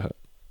love to her.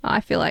 I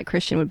feel like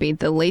Christian would be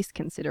the least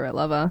considerate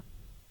lover.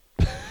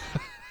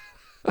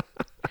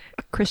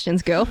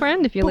 Christian's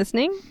girlfriend, if you're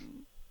listening,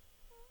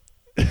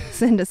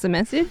 send us a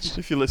message.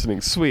 If you're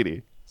listening,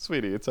 sweetie,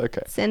 it's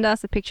okay. Send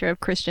us a picture of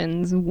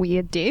Christian's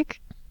weird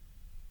dick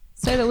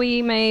so that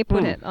we may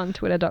put it on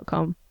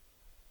twitter.com.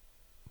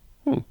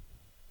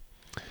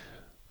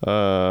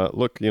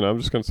 Look, I'm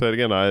just going to say it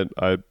again.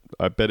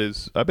 I bet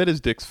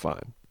his dick's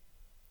fine.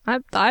 I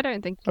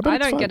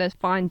don't get a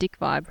fine dick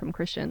vibe from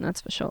Christian,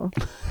 that's for sure.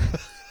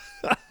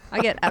 I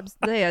get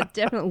they are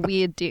definitely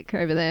weird dick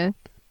over there.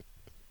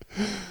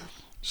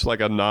 Just like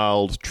a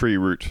gnarled tree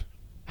root.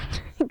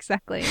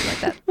 Exactly, like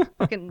that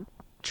fucking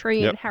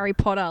tree in Harry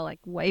Potter, like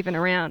waving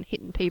around,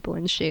 hitting people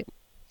and shit.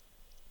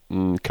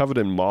 Covered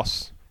in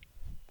moss.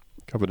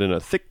 Covered in a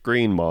thick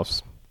green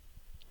moss.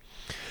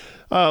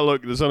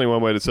 Look, there's only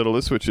one way to settle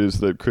this, which is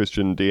that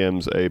Christian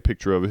DMs a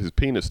picture of his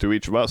penis to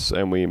each of us,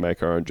 and we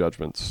make our own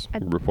judgments.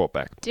 Report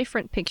back.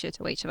 Different picture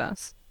to each of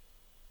us.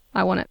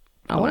 I want it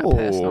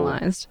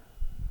personalised.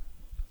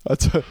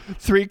 That's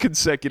 3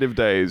 consecutive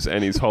days,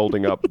 and he's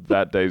holding up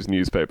that day's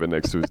newspaper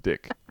next to his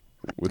dick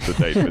with the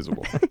date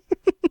visible.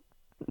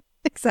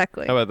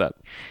 Exactly. How about that?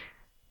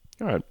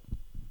 All right.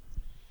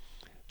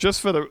 Just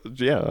for I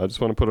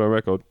just want to put it on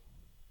record.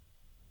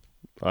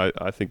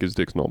 I think his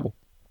dick's normal.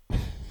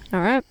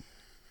 All right.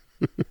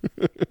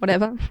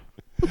 Whatever.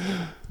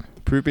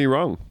 Prove me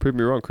wrong,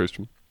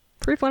 Christian.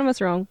 Prove one of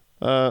us wrong.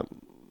 All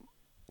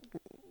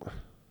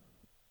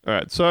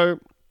right, so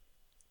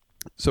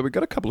we've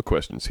got a couple of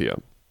questions here,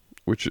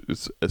 which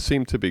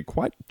seem to be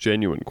quite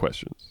genuine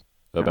questions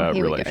about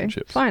here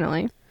relationships. We go.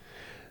 Finally.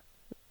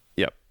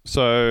 Yep.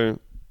 So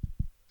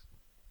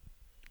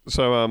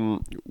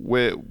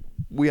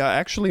we are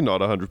actually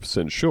not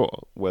 100%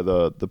 sure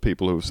whether the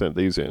people who have sent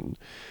these in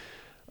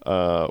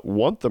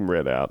want them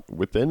read out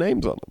with their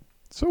names on them.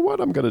 So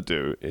what I'm going to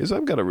do is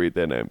I'm going to read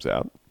their names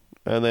out,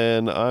 and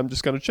then I'm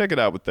just going to check it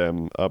out with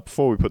them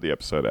before we put the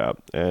episode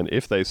out. And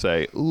if they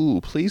say,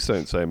 "Ooh, please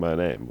don't say my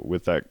name,"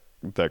 with that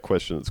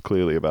question that's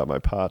clearly about my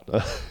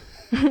partner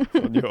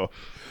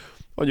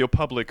on your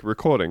public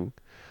recording,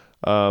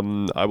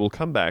 I will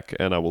come back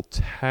and I will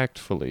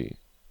tactfully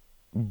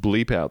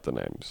bleep out the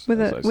names with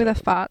a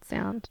fart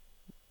sound.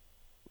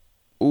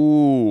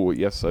 Ooh,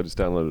 yes, I just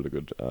downloaded a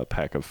good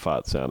pack of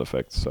fart sound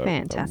effects. So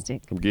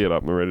fantastic. I'm geared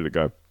up and ready to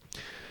go.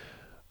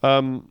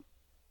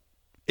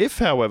 If,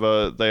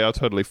 however, they are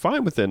totally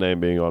fine with their name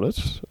being on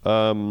it,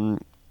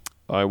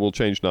 I will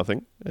change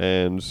nothing,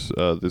 and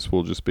this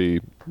will just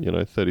be,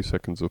 30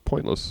 seconds of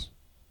pointless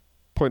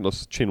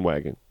chin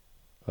wagging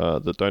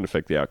that don't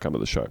affect the outcome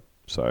of the show.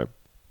 So,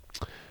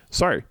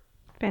 sorry.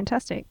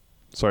 Fantastic.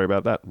 Sorry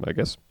about that, I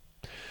guess.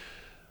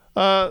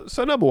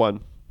 So, number one,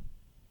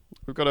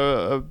 we've got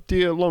a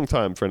dear,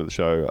 long-time friend of the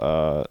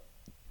show,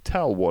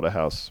 Tal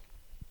Waterhouse.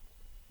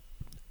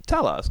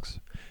 Tal asks,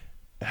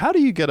 how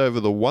do you get over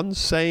the one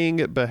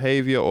saying,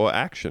 behavior, or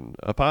action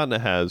a partner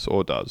has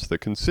or does that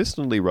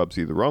consistently rubs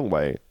you the wrong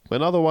way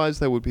when otherwise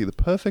they would be the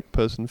perfect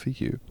person for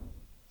you?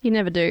 You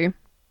never do.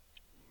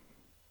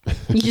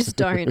 You just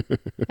don't.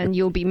 And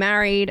you'll be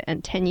married,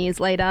 and 10 years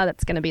later,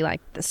 that's going to be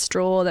like the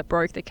straw that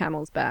broke the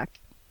camel's back.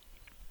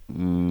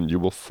 You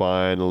will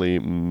finally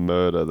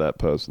murder that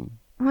person.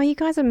 Oh, you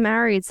guys are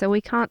married, so we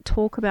can't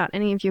talk about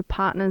any of your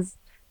partner's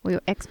or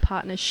your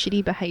ex-partner's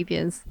shitty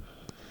behaviors.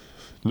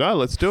 No,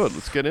 let's do it.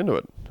 Let's get into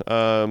it.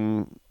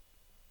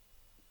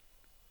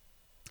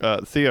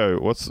 Theo,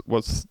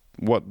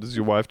 what does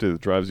your wife do that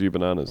drives you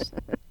bananas?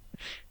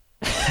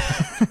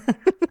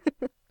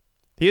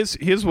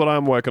 Here's what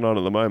I'm working on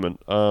at the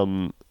moment.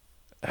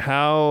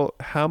 How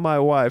my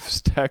wife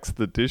stacks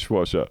the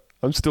dishwasher.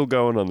 I'm still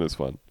going on this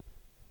one.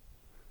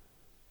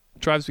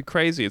 Drives me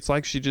crazy. It's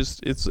like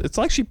it's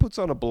like she puts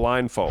on a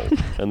blindfold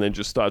and then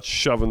just starts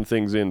shoving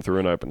things in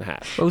through an open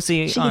hatch. Well,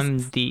 see, I'm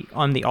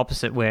the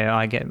opposite, where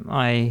I get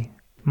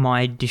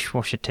my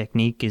dishwasher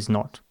technique is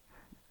not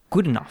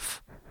good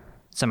enough,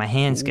 so my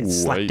hands get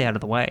slapped out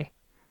of the way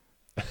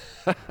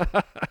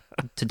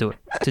to do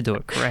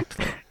it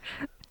correctly.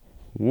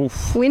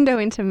 Oof. Window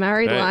into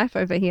married life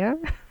over here.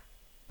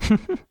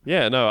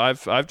 Yeah, no,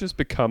 I've just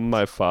become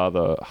my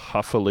father,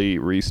 huffily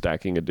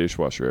restacking a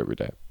dishwasher every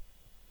day.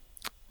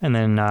 And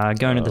then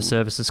going to the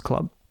services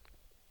club.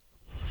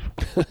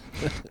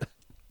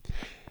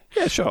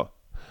 Yeah, sure.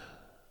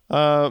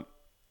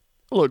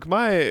 Look,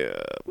 my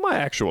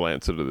actual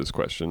answer to this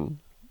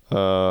question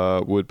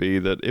would be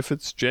that if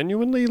it's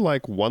genuinely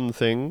like one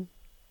thing,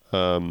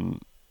 God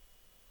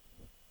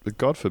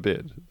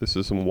forbid, this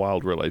is some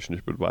wild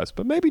relationship advice,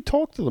 but maybe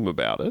talk to them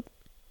about it.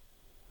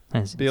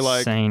 That's be like,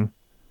 insane.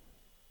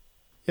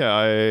 Yeah,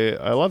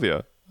 I love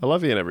you. I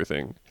love you and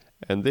everything.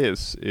 And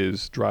this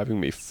is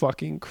driving me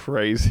fucking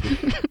crazy.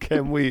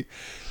 Can we,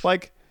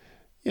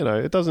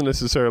 it doesn't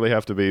necessarily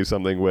have to be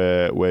something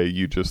where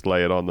you just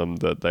lay it on them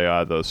that they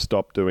either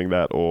stop doing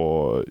that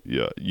or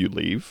you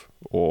leave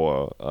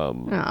or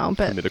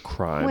commit a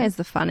crime. Where's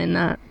the fun in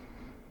that?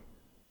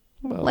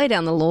 Well, lay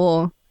down the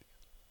law.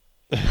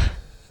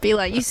 Be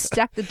like, you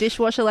stack the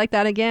dishwasher like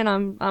that again,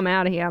 I'm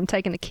out of here. I'm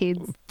taking the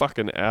kids.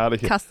 Fucking out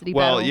of here. Custody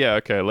well, battle. yeah,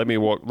 okay. Let me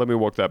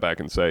walk that back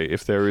and say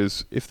if there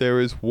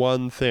is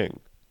one thing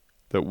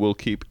that will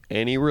keep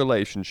any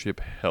relationship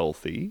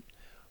healthy,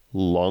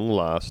 long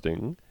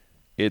lasting,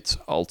 it's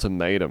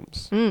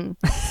ultimatums.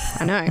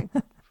 I know.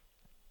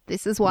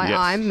 This is why Yes.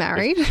 I'm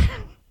married.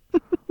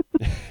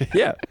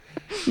 Yeah.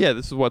 Yeah,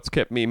 this is what's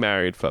kept me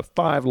married for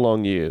 5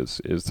 long years,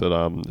 is that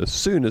as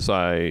soon as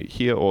I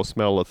hear or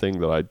smell a thing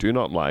that I do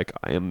not like,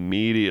 I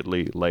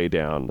immediately lay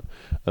down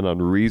an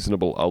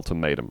unreasonable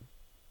ultimatum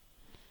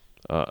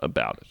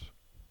about it.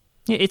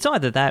 Yeah, it's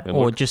either that And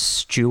or look- just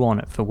stew on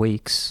it for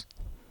weeks.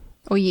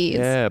 Or years.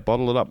 Yeah,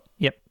 bottle it up.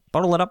 Yep,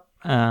 bottle it up,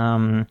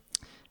 and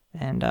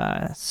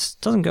it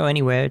doesn't go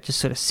anywhere. It just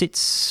sort of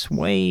sits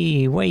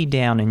way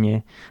down in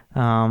you.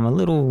 A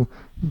little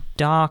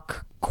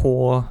dark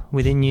core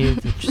within you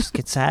that just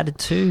gets added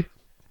to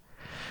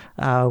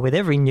with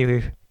every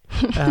new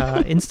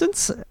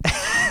instance.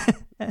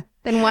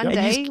 Then one And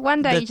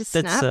day you just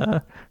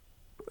snap.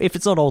 If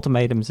it's not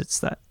ultimatums, it's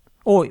that.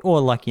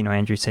 Or like,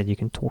 Andrew said, you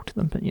can talk to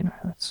them, but,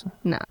 that's...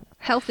 No.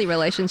 Healthy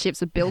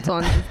relationships are built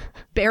on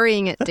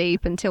burying it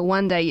deep until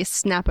one day you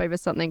snap over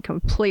something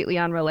completely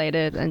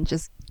unrelated and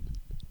just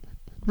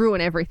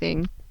ruin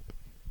everything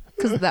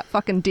because of that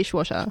fucking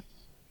dishwasher.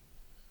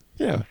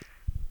 Yeah.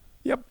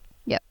 Yep.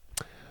 Yep.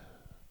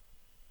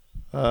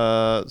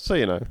 So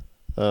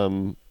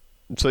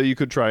you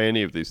could try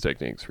any of these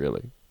techniques,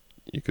 really.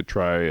 You could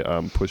try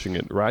pushing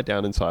it right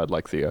down inside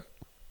like Theo.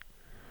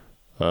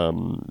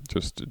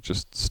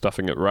 Just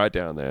stuffing it right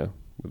down there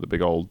with a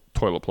big old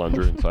toilet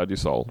plunger inside your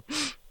soul.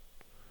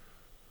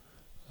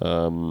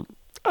 I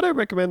don't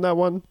recommend that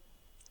one.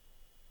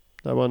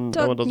 That one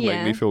doesn't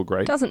make me feel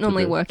great. Doesn't to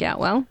normally do. work out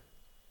well.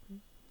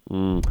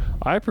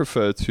 I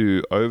prefer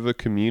to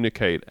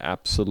over-communicate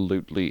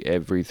absolutely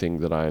everything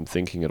that I am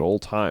thinking at all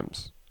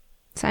times.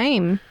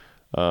 Same.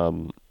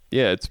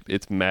 Yeah,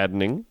 it's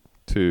maddening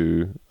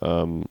to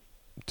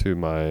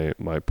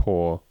my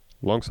poor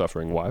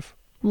long-suffering wife,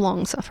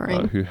 Long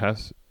suffering. who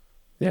has,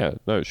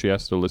 she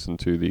has to listen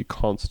to the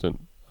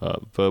constant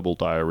verbal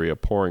diarrhea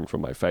pouring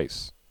from my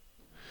face.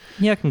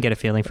 Yeah, I can get a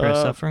feeling for her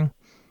suffering.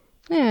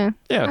 Yeah.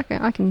 Yeah.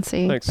 I can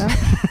see Thanks. that.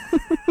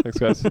 Thanks,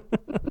 guys.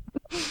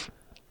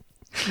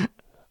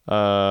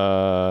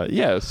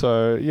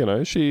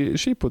 So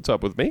she puts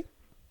up with me,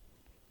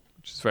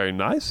 which is very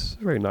nice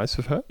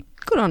of her.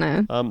 Good on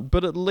her.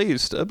 But at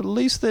least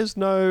there's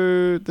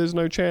no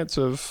chance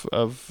of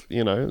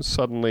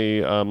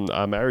suddenly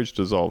our marriage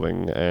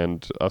dissolving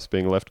and us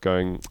being left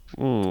going,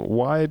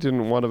 why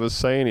didn't one of us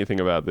say anything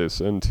about this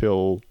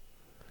until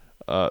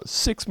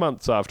 6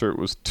 months after it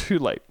was too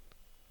late?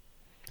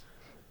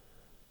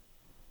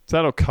 Is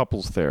that or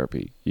couples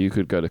therapy? You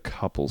could go to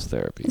couples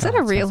therapy. Is that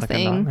a real Sounds like a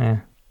thing?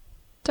 nightmare.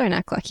 Don't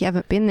act like you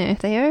haven't been there,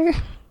 Theo.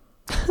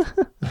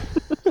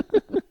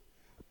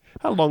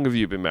 How long have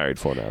you been married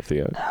for now,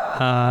 Theo?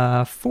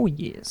 4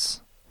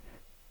 years.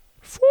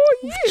 4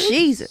 years.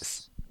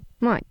 Jesus.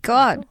 My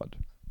God. God.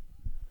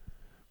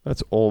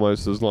 That's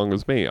almost as long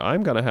as me.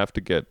 I'm going to have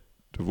to get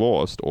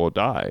divorced or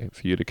die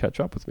for you to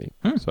catch up with me.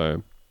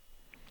 So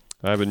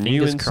I have a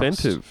new Fingers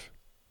crossed. incentive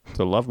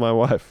to love my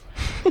wife.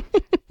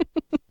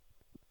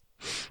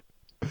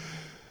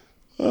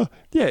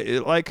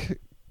 Like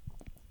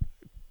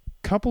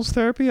couples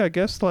therapy, I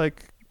guess,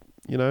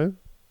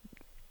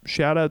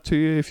 shout out to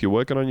you if you're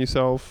working on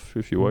yourself,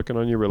 if you're working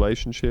on your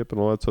relationship and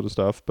all that sort of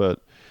stuff.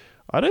 But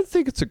I don't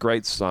think it's a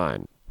great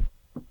sign.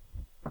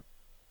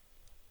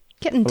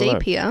 Getting I don't know.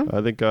 deep here.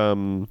 I think,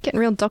 Getting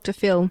real Dr.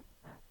 Phil.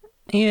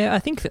 Yeah, I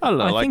think I don't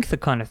know, think the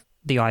kind of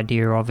the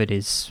idea of it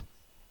is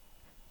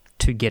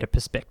to get a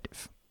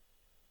perspective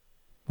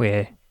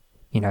where,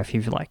 if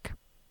you've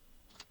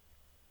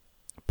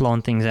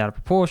blown things out of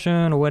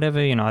proportion or whatever,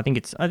 I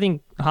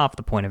think half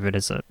the point of it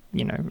is a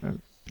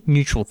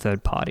neutral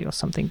third party or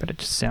something, but it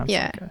just sounds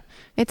Yeah. like a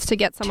It's to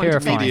get someone to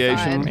terrifying take your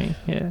thing Mediation.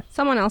 for me. Yeah.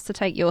 Someone else to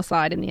take your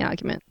side in the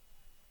argument.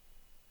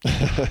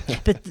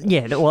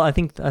 Well, I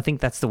think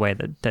that's the way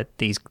that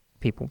these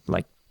people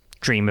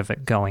dream of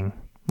it going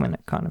when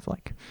it kind of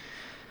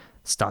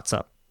starts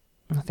up.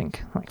 I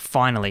think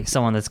finally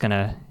someone that's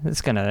gonna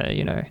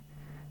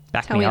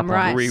back Tell me me up I'm on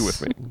right. agree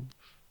with me.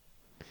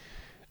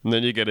 And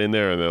then you get in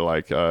there and they're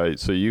like,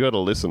 so you got to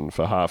listen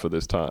for half of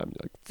this time.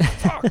 You're like,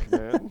 fuck,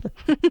 man.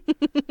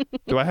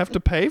 Do I have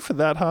to pay for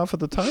that half of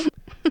the time?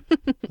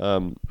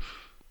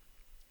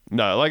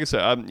 No, like I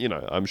said,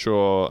 I'm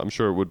sure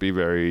it would be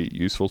very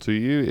useful to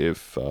you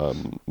if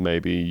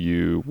maybe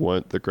you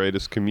weren't the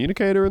greatest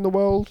communicator in the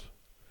world.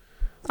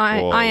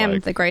 I am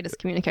the greatest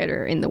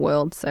communicator in the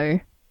world, so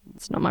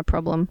it's not my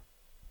problem.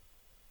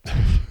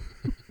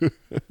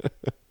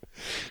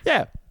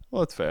 Yeah,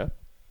 well, that's fair.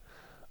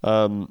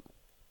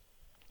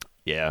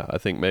 Yeah, I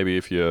think maybe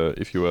if you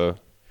were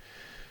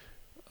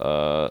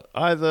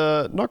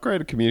either not great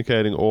at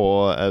communicating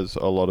or, as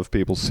a lot of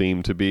people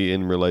seem to be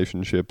in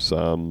relationships,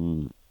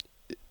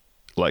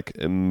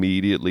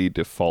 immediately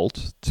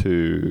default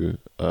to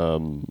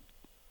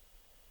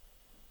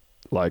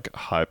like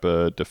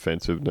hyper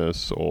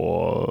defensiveness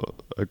or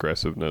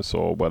aggressiveness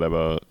or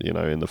whatever,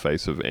 in the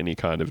face of any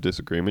kind of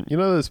disagreement.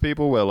 There's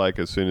people where like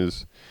as soon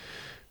as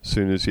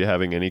you're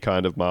having any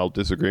kind of mild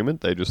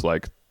disagreement, they just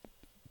like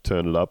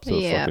turn it up to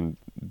fucking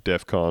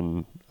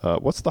DEFCON.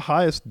 What's the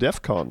highest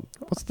DEFCON?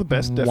 What's the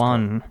best DEFCON?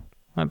 1,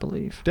 I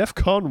believe.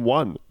 DEFCON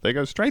 1. They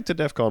go straight to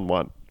DEFCON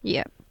 1.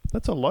 Yeah.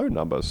 That's a low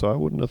number, so I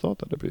wouldn't have thought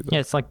that'd be there. Yeah,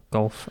 it's like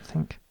golf, I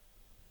think.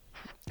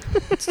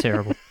 It's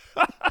terrible.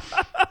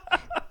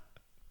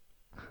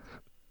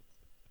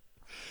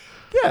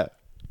 Yeah.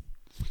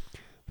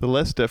 The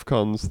less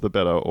DEFCONs, the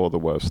better or the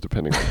worse,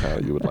 depending on how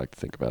you would like to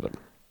think about it.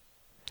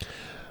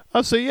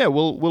 So yeah,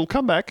 we'll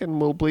come back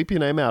and we'll bleep your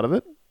name out of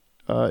it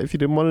if you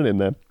didn't want it in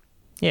there.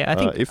 Yeah, I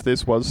think... if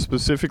this was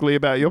specifically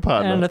about your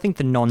partner. And I think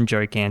the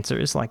non-joke answer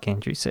is like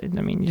Andrew said.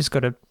 I mean, you just got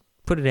to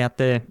put it out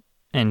there,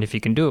 and if you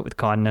can do it with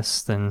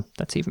kindness, then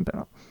that's even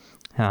better.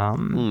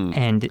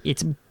 And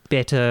it's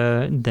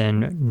better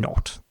than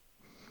not.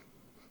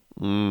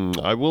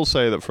 I will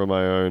say that from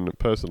my own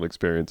personal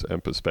experience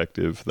and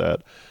perspective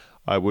that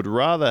I would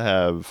rather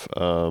have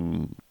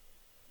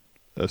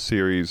a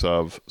series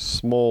of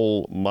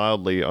small,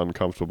 mildly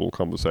uncomfortable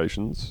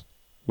conversations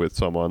with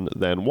someone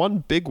than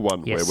one big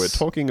one where we're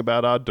talking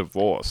about our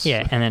divorce.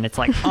 Yeah, and then it's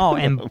like, oh,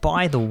 and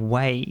by the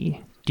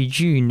way, did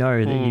you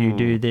know that you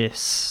do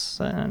this?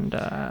 And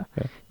the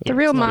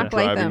real Mark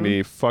Latham. Driving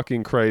me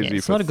fucking crazy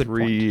for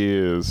 3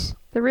 years.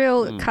 The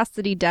real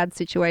custody dad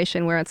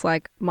situation where it's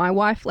like, my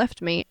wife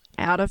left me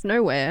out of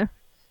nowhere.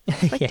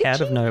 Like,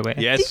 out of nowhere.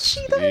 Yes, Did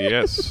she though?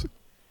 yes.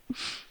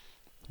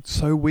 It's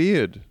so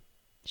weird.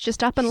 She's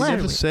just up and She left.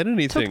 never said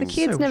anything. Took the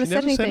kids, She never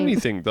said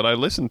anything. that I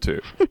listened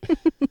to.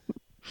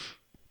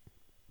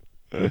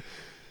 All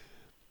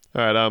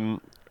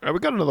right, we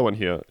got another one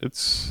here.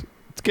 It's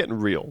getting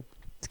real.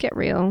 Let's get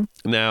real.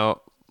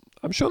 Now,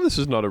 I'm sure this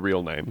is not a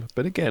real name,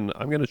 but again,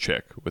 I'm going to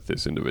check with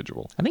this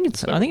individual. I think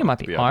it might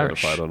be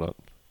Irish. Identified or not.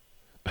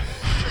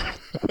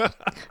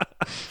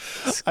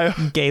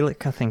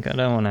 Gaelic, I think. I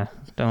don't want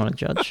to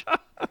judge.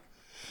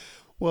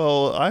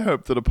 Well, I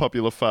hope that a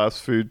popular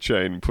fast food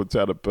chain puts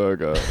out a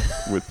burger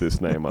with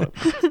this name on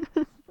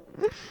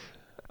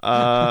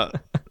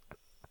it.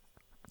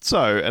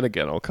 So, and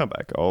again, I'll come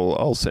back.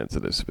 I'll censor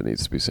this if it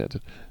needs to be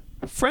censored.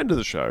 Friend of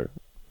the show,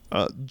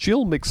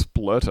 Jill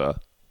McSplurter.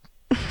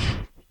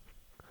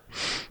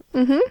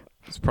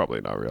 It's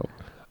probably not real.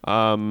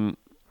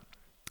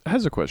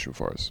 Has a question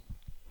for us.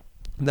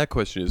 And that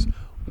question is,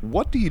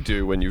 what do you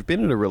do when you've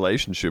been in a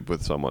relationship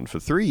with someone for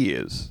 3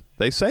 years?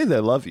 They say they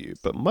love you,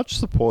 but much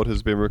support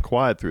has been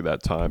required through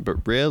that time,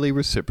 but rarely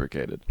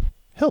reciprocated.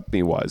 Help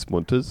me, wise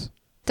munters.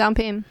 Dump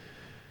him.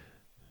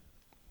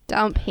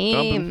 Dump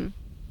him.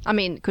 I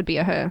mean, it could be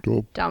a her.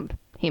 Dump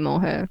him or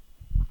her.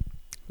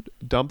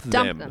 Dump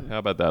them. How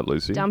about that,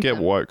 Lucy? Get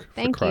woke,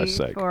 for Christ's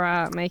sake. Thank you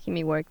for making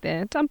me woke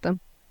there. Dump them.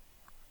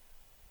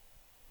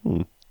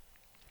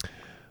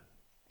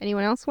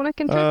 Anyone else want to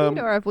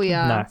contribute, or have we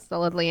no.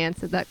 solidly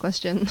answered that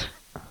question?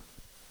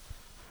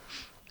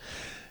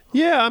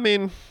 Yeah, I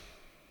mean,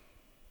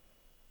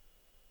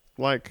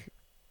 like...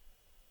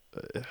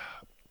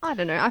 I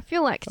don't know. I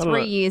feel like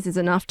 3 years is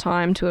enough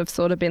time to have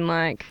sort of been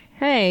like,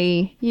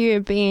 hey,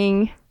 you're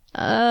being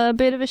a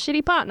bit of a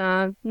shitty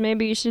partner.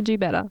 Maybe you should do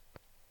better.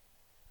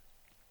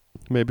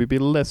 Maybe be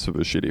less of a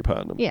shitty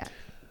partner. Yeah.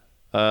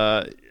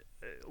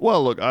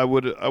 Well, look, I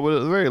would at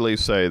the very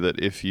least say that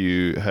if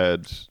you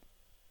had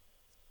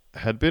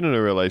been in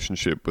a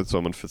relationship with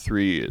someone for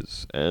 3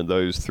 years, and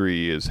those 3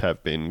 years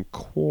have been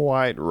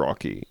quite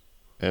rocky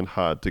and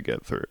hard to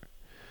get through,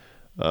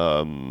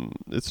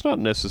 it's not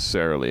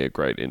necessarily a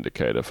great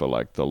indicator for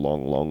like the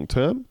long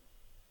term.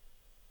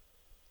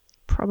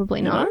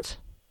 Probably not.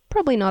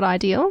 Probably not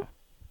ideal.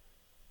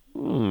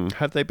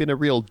 Have they been a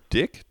real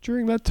dick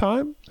during that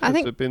time? Has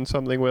it been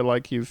something where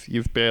like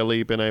you've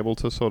barely been able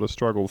to sort of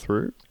struggle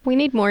through? We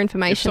need more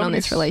information on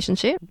this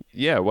relationship.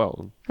 Yeah,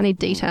 well, I need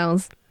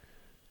details.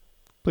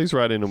 Please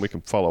write in and we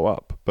can follow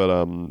up. But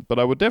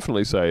I would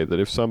definitely say that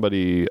if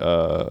somebody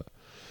all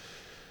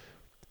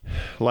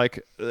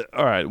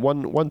right,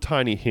 one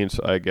tiny hint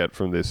I get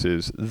from this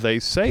is they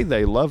say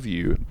they love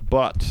you,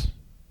 but,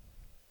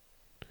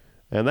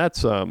 and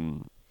that's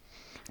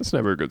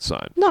never a good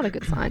sign. Not a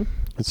good sign.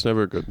 It's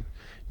never good.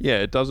 Yeah,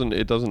 it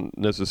doesn't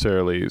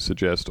necessarily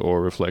suggest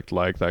or reflect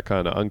like that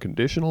kind of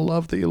unconditional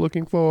love that you're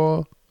looking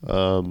for.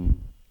 No,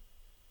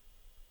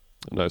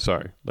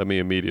 sorry. Let me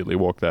immediately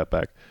walk that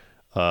back.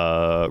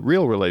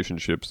 Real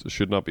relationships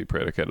should not be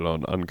predicated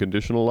on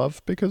unconditional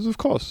love because, of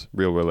course,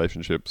 real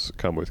relationships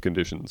come with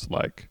conditions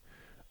like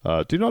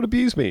do not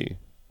abuse me,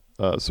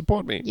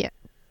 support me. Yeah.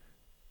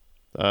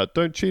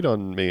 Don't cheat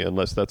on me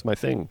unless that's my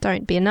thing.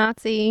 Don't be a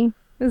Nazi.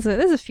 There's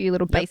a few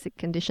little basic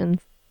conditions.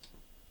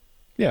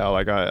 Yeah,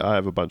 like I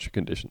have a bunch of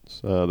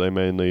conditions. They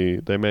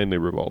mainly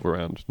revolve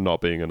around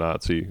not being a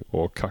Nazi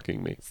or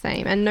cucking me.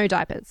 Same, and no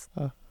diapers.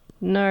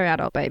 No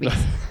adult babies.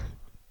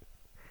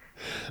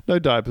 No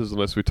diapers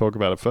unless we talk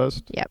about it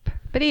first. Yep.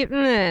 But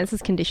this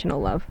is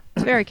conditional love.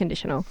 It's very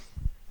conditional.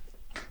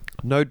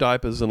 No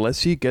diapers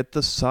unless you get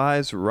the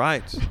size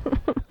right.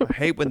 I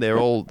hate when they're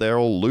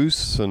all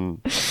loose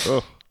and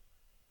ugh.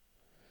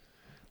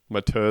 My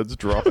turds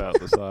drop out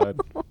the side.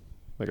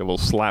 Make a little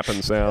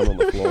slapping sound on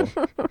the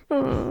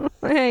floor.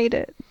 I hate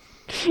it.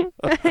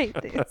 I hate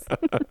this.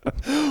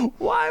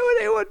 Why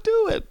would anyone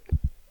do it?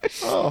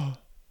 Oh.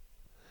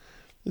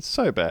 It's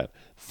so bad.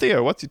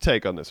 Theo, what's your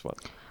take on this one?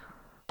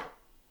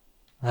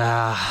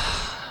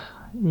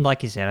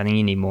 Like you said, I think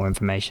you need more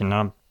information.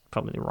 I'm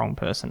probably the wrong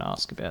person to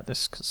ask about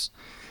this because,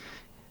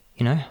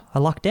 I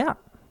lucked out.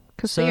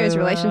 Because Theo's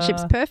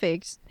relationship's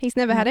perfect. He's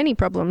never had any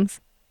problems.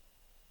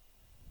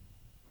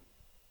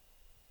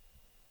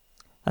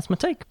 That's my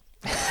take.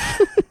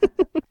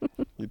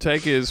 Your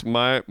take is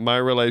my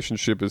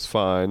relationship is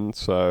fine,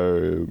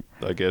 so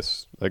I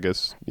guess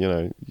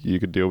you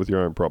could deal with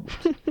your own problems.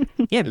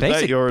 Yeah, Is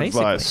that your basically.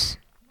 advice?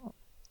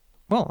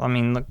 Well, I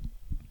mean, look, I'm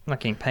not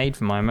getting paid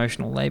for my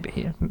emotional labour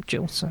here,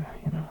 Jill, so,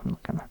 I'm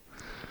not going to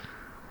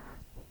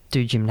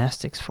do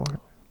gymnastics for it.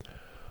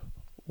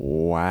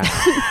 Wow.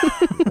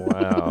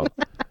 Wow.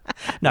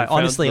 No, You found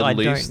honestly, the I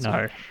least-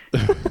 don't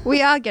know.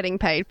 We are getting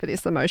paid for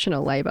this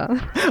emotional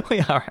labour. We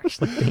are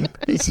actually being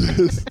paid.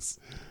 It's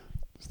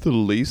the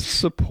least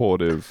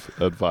supportive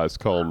advice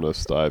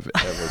columnist I've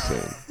ever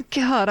seen.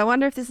 God, I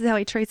wonder if this is how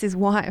he treats his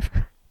wife.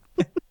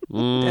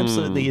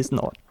 Absolutely is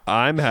not.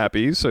 I'm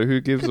happy, so who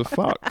gives a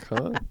fuck,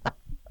 huh?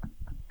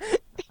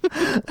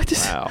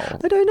 Wow.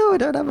 I don't know. I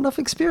don't have enough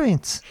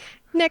experience.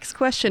 Next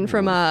question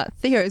from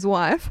Theo's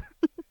wife.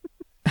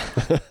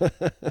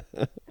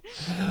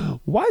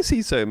 Why is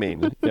he so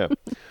mean? Yeah.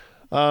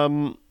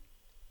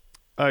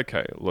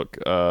 Okay, look.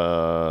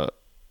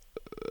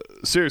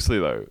 Seriously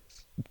though,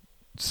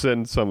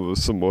 send some of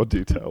us some more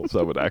details.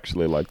 I would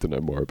actually like to know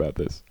more about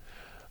this.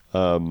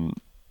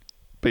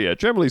 But yeah,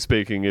 generally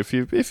speaking, if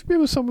you've been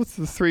with someone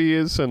for 3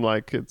 years and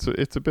like it's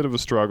a bit of a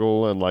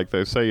struggle and like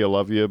they say they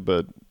love you,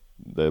 but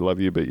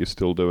you're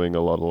still doing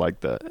a lot of like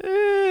the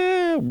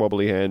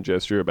wobbly hand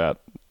gesture about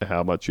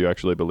how much you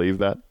actually believe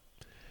that.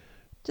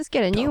 Just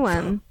get a new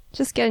one.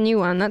 Just get a new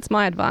one. That's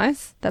my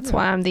advice. That's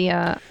why I'm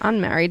the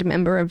unmarried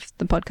member of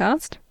the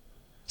podcast.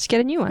 Just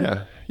get a new one.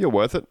 Yeah, you're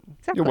worth it.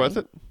 Exactly. You're worth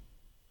it.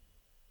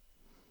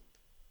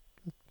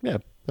 Yeah,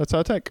 that's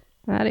our take.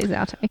 That is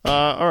our take.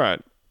 All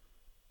right.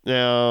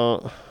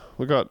 Now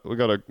we got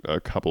a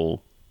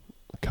couple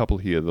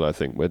here that I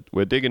think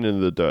we're digging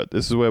into the dirt.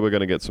 This is where we're going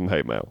to get some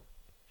hate mail.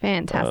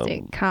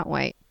 Fantastic. Can't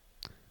wait.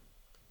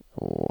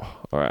 Oh,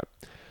 all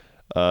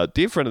right.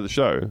 Dear friend of the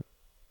show,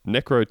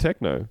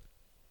 Necrotechno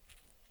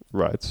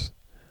writes,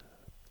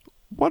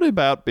 "What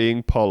about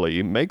being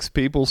poly makes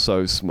people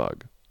so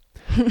smug?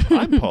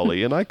 I'm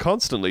poly and I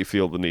constantly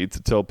feel the need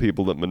to tell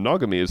people that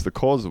monogamy is the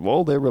cause of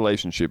all their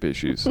relationship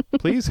issues.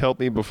 Please help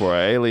me before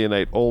I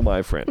alienate all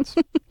my friends."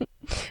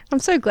 I'm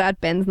so glad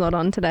Ben's not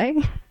on today.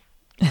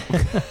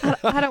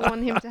 I don't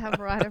want him to have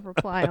a right of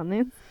reply on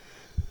this.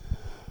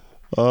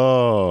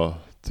 Oh,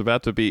 it's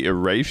about to be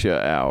erasure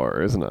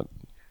hour, isn't it?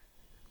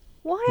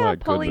 Why My are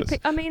poly goodness.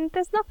 I mean,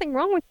 there's nothing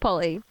wrong with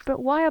poly,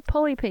 but why are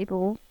poly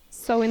people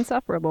so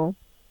insufferable?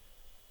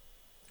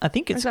 I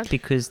think it's Exactly.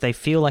 because they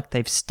feel like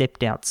they've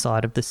stepped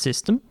outside of the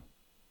system.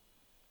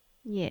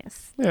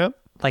 Yes. Yeah.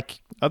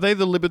 Like, Are they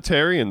the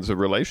libertarians of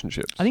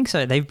relationships? I think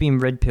so. They've been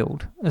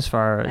red-pilled as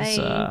far as...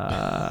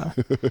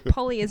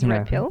 Poly is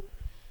red pill.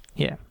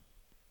 Yeah.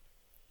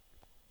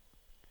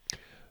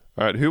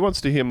 All right, who wants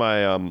to hear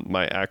my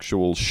my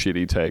actual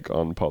shitty take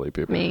on poly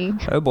people? Me.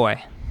 Oh,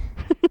 boy.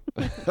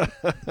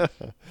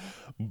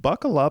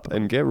 Buckle up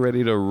and get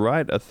ready to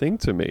write a thing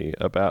to me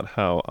about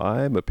how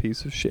I'm a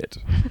piece of shit.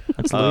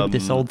 Let's load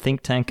this old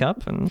think tank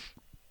up and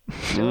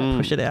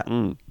push it out.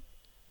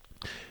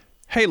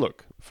 Hey,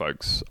 look,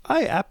 folks,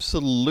 I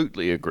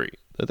absolutely agree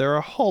that there are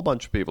a whole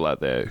bunch of people out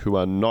there who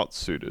are not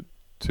suited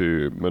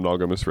to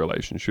monogamous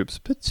relationships,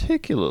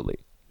 particularly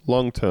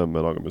long-term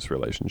monogamous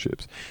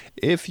relationships.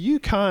 If you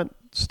can't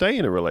stay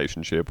in a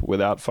relationship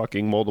without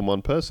fucking more than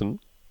one person,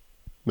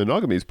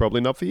 monogamy is probably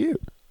not for you.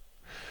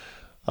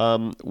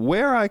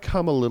 Where I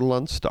come a little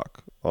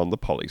unstuck on the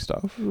poly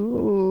stuff,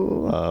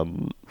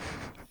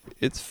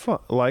 it's fun.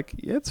 Like,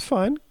 it's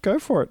fine. Go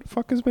for it.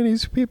 Fuck as many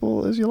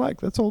people as you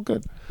like. That's all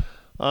good.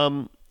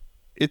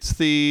 It's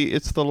the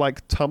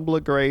like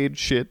Tumblr grade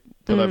shit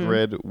that I've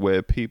read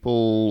where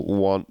people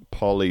want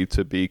poly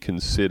to be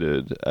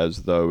considered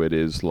as though it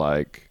is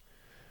like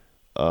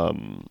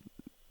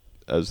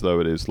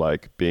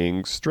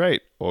being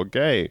straight or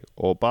gay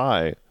or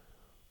bi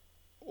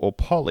or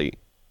poly.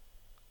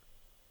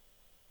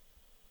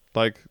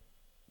 Like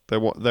they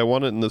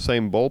want it in the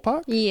same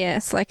ballpark?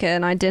 Yes, like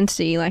an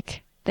identity,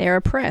 like they're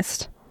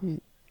oppressed.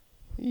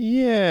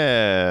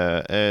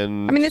 Yeah,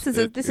 and I mean, this is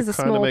a kinda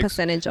small makes-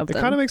 percentage of It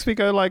them. kind of makes me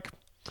go like,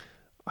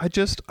 I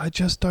just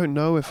don't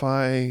know if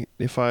I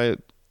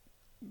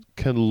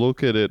can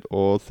look at it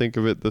or think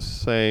of it the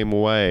same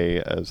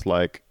way as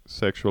like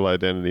sexual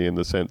identity in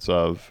the sense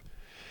of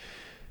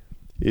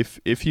if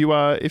you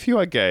are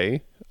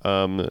gay,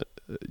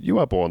 you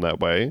are born that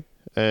way,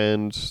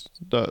 and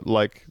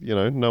like, you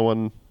know, no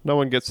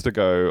one gets to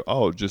go,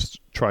 oh, just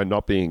try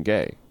not being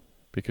gay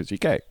because you're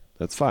gay.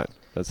 That's fine.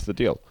 That's the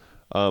deal.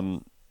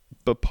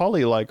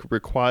 poly like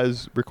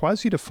requires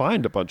you to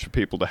find a bunch of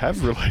people to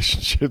have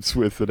relationships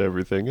with and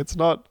everything. It's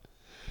not.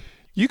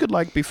 You could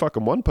like be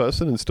fucking one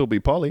person and still be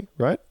poly,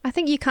 right? I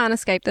think you can't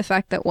escape the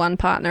fact that one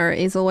partner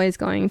is always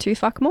going to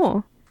fuck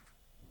more.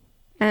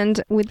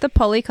 And with the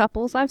poly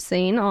couples I've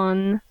seen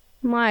on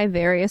my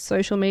various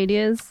social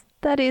medias,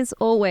 that is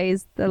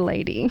always the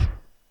lady.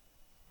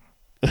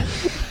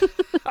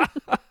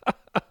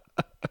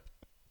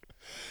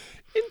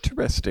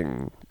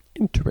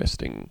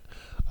 Interesting.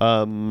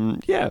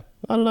 Yeah,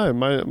 I don't know.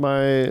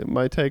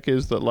 My take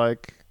is that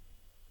like,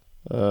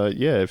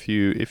 if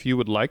you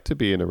would like to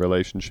be in a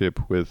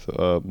relationship with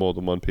more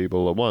than one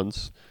people at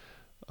once,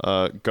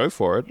 go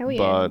for it. Hell yeah,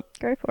 but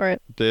go for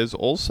it. there's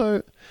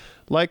also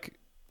like,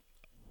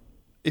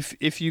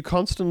 if you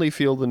constantly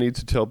feel the need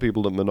to tell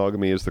people that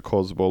monogamy is the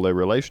cause of all their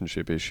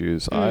relationship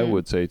issues, I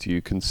would say to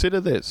you, consider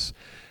this.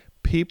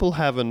 People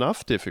have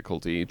enough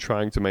difficulty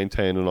trying to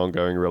maintain an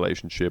ongoing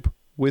relationship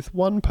with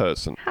one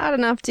person. Hard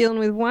enough dealing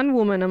with one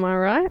woman, am I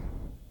right?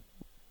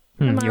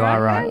 Am I You are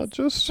right.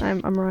 Just I'm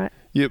right.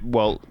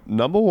 well,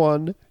 number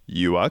one,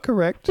 you are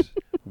correct.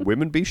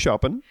 Women be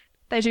shopping.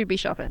 They should be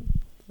shopping.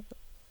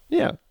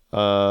 Yeah.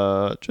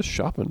 Just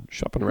shopping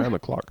around the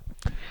clock.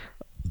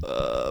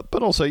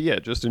 But also, yeah,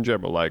 just in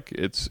general, like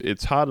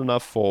it's hard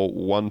enough for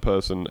one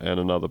person and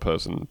another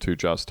person to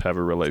just have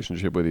a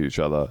relationship with each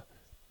other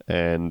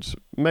and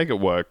make it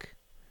work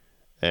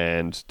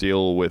and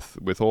deal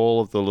with all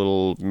of the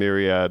little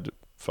myriad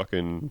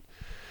fucking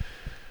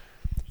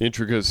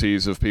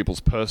intricacies of people's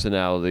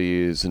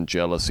personalities and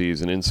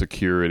jealousies and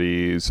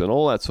insecurities and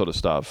all that sort of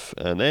stuff.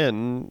 And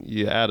then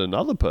you add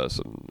another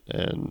person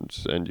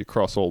and you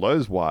cross all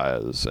those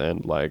wires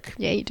and like,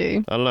 Yeah, you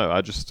do. I don't know,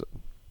 I just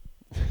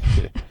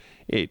yeah,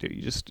 you do.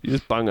 You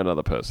just bung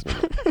another person.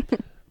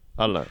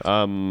 I don't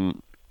know.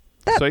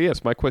 So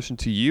yes, my question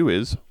to you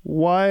is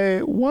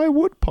why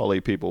would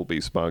poly people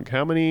be spunk?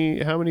 How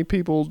many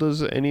people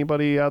does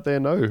anybody out there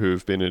know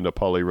who've been in a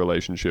poly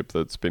relationship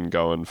that's been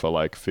going for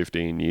like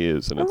 15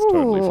 years and it's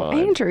totally fine?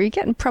 Andrew, you're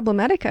getting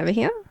problematic over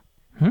here.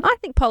 I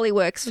think poly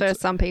works for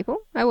some people.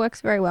 It works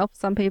very well for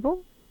some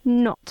people.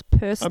 Not I'm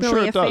personally sure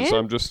a it does.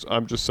 fan.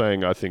 I'm just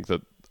saying I think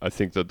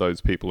that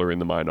those people are in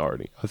the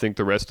minority. I think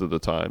the rest of the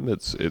time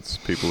it's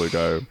people who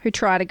go, Who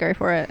try to go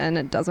for it and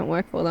it doesn't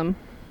work for them.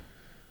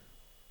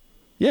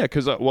 yeah,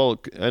 because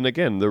and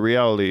again, the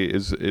reality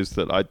is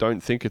that I don't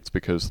think it's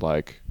because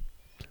like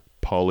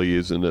poly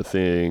isn't a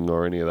thing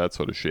or any of that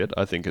sort of shit.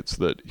 I think it's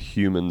that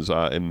humans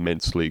are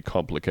immensely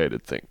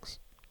complicated things.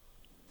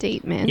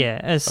 Deep, man. Yeah,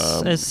 as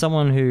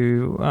someone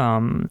who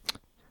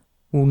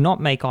will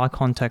not make eye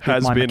contact with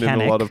Has my been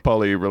mechanic. in a lot of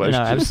poly No,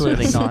 relationships.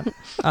 absolutely not.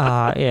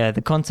 Yeah,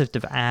 the concept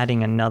of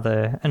adding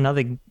another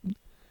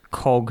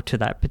cog to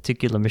that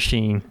particular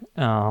machine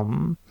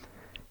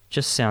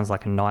just sounds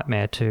like a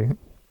nightmare to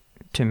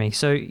me.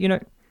 So,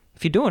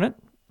 if you're doing it,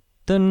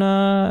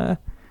 then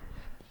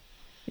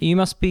you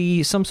must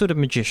be some sort of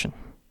magician.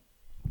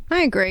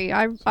 I agree.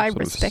 I Sort of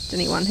respect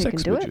anyone who can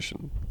sex do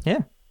magician.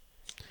 Yeah.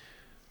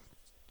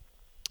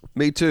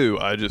 Me too.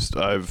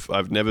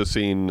 I've never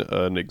seen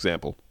an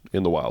example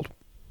in the wild it.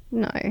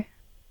 No.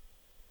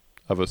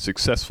 of a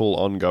successful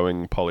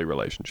ongoing poly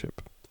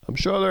relationship. I'm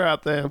sure they're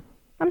out there.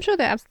 I'm sure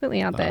they're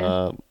absolutely out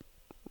there.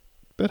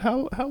 But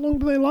how long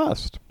do they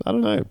last? I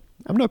don't know.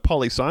 I'm no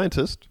poly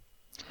scientist.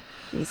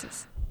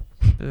 Jesus.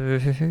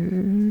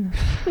 Gonna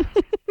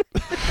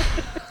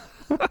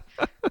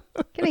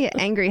get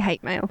angry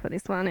hate mail for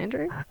this one,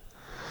 Andrew.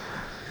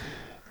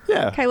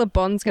 Yeah. Caleb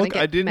Bond's gonna Look,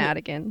 I get didn't- mad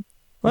again.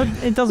 Well,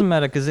 it doesn't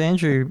matter because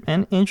Andrew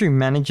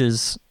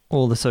manages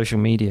all the social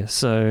media,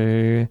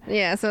 so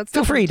Yeah, so it's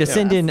feel free to nothing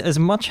send us. in as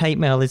much hate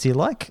mail as you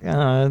like.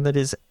 That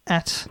is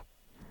at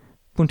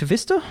Punta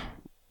Vista.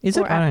 Is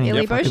it? Or I don't at even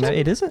Illy fucking know. Botion?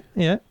 It is it?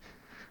 Yeah.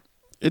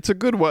 It's a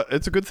good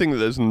thing that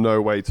there's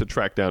no way to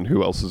track down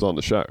who else is on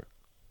the show.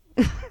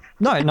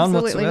 No, none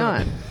Absolutely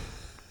whatsoever.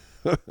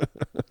 not.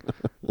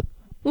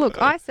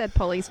 Look, I said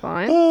Polly's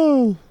fine.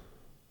 Oh.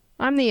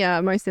 I'm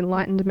the most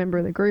enlightened member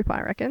of the group,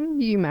 I reckon.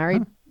 You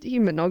married,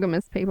 you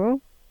monogamous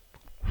people.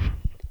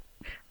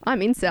 I'm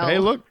incel. Hey,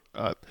 look.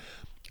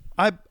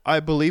 I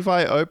believe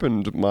I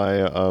opened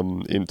my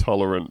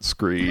intolerant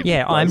screed.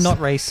 Yeah, by I'm not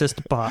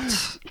racist, but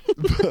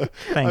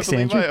thanks, I believe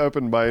Andrew. I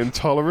opened my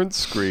intolerant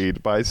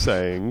screed by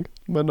saying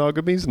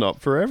monogamy's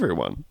not for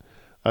everyone.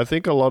 I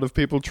think a lot of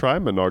people try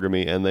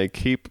monogamy and they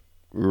keep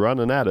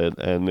running at it,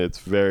 and it's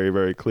very,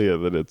 very clear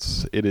that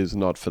it is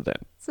not for them.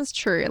 This is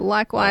true.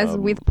 Likewise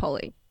with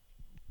Polly.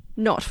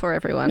 Not for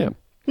everyone. Yeah.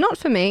 Not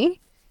for me.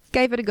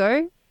 Gave it a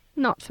go.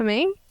 Not for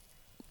me.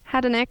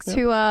 Had an ex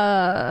who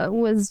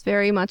was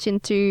very much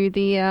into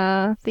the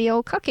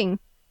old cucking.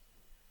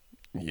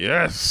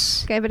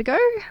 Yes. Gave it a go.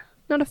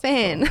 Not a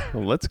fan.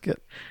 Well,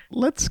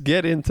 let's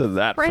get into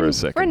that for a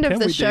second. Friend of Can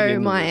the we dig show, into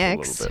my this a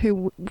ex,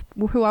 little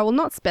bit? who I will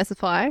not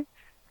specify.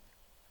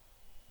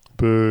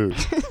 Boo.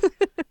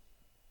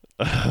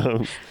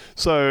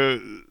 So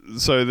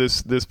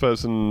this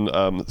person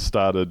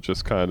started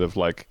just kind of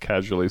like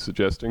casually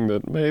suggesting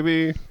that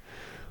maybe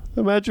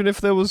Imagine if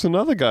there was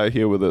another guy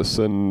here with us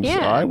and Yeah.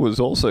 I was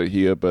also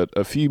here, but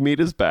a few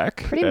meters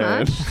back. Pretty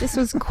and- much. This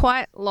was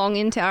quite long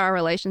into our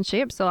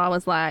relationship, so I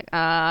was like,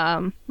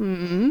 all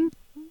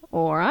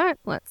right,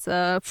 let's,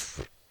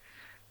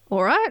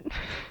 all right.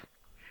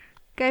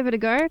 Gave it a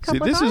go a See,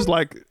 couple this of times.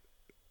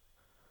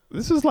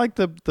 is like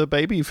the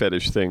baby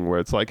fetish thing where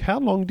it's like, how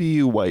long do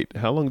you wait?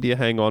 How long do you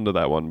hang on to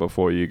that one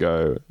before you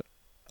go,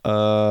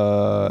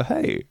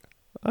 hey,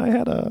 I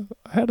had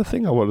a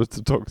thing I wanted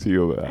to talk to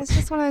you about. It's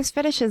just one of those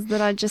fetishes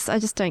that I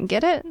just don't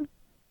get it.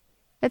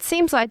 It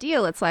seems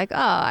ideal. It's like,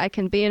 I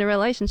can be in a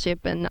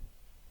relationship and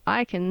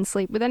I can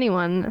sleep with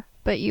anyone,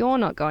 but you're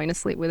not going to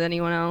sleep with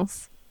anyone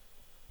else.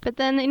 But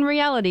then in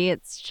reality,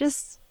 it's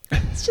just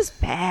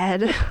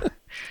bad.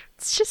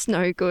 It's just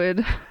no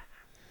good.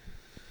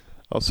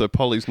 Oh, so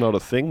poly's not a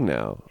thing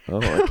now. Oh,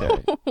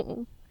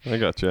 okay. I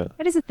gotcha.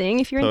 It is a thing.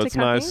 If you're So into it's cucking,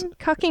 nice-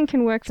 cucking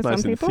can work for It's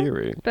nice some in people,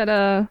 theory.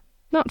 but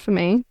not for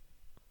me.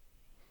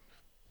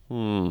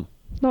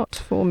 Not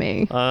for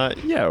me.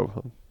 Yeah,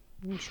 well,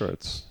 I'm sure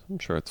it's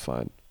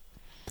fine.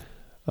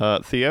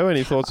 Theo,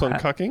 any thoughts on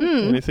cucking?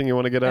 Anything you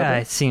want to get out Yeah,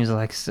 there? it seems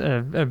like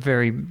a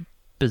very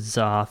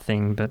bizarre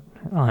thing, but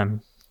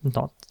I'm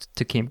not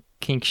to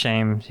kink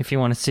shame. If you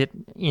want to sit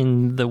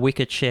in the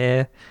wicker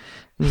chair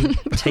and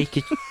take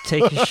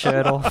your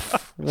shirt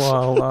off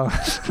while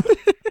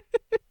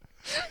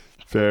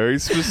Very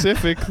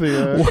specific,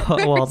 Theo.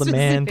 while the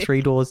man specific.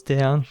 3 doors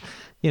down,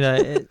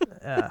 it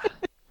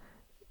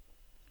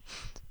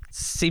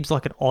seems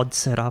like an odd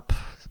setup.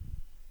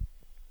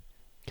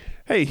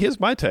 Hey, here's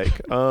my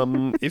take.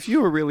 If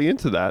you were really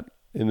into that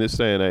in this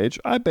day and age,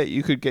 I bet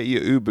you could get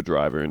your Uber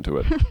driver into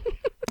it.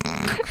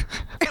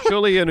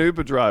 Surely an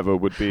Uber driver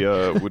would be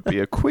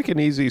a quick and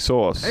easy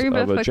source Uber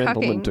of a for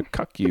gentleman cucking. to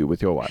cuck you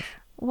with your wife.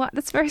 What?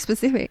 That's very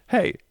specific.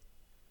 Hey,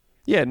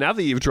 yeah. Now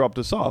that you've dropped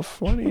us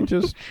off, why don't you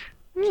just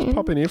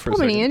pop in here for a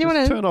Pop in second? here. Do you Just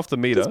wanna turn off the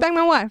meter. Just bang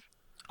my wife.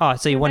 Oh,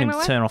 so you want him bang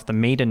my to wife? turn off the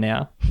meter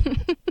now?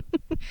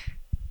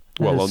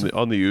 Well, That is-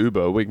 on the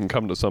Uber, we can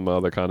come to some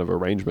other kind of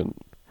arrangement.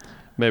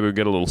 Maybe we'll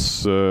get a little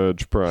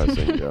surge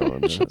pricing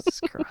going. Jesus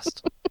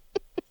Christ.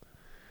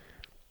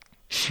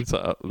 It's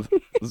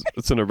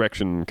an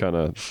erection kind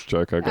of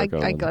joke I got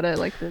going. I got it.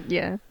 I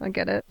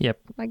get it. Yep.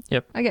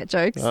 Yep. I get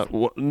jokes.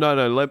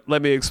 No.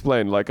 Let me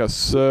explain. Like a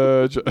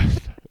surge.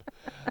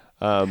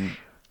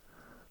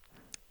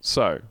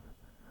 So.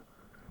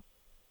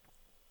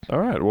 All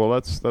right. Well,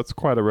 that's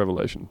quite a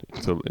revelation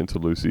into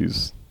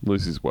Lucy's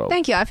world.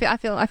 Thank you. I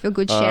feel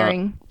good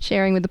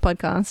sharing with the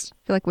podcast. I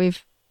feel like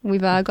we've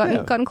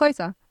gotten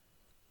closer.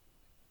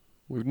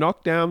 We've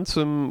knocked down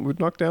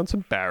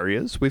some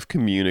barriers. We've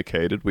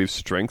communicated. We've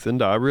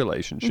strengthened our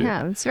relationship.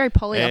 Yeah, it's very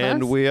poly of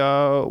And us. we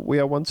are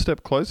one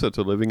step closer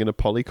to living in a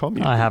poly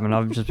commune. I haven't.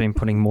 I've just been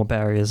putting more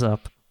barriers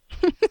up.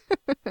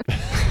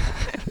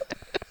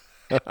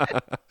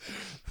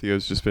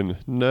 Theo's just been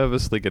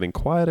nervously getting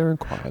quieter and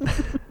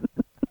quieter.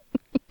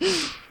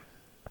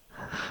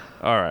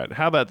 All right.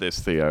 How about this,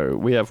 Theo?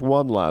 We have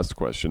one last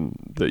question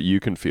that you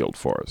can field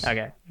for us.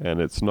 Okay. And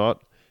it's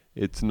not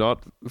from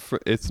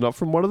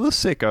one of the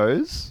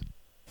sickos.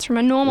 It's from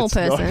a normal It's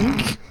not-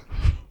 person.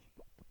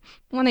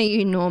 One of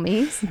you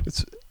normies.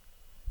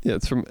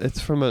 It's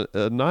from a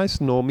nice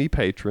normie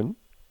patron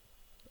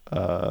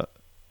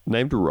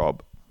named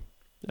Rob.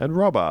 And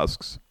Rob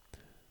asks,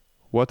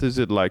 "What is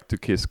it like to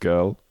kiss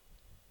girl?"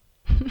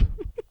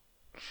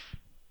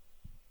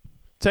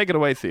 Take it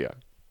away, Theo.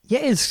 Yeah,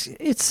 it's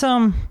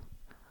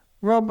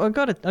Rob, I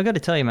gotta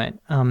tell you, mate.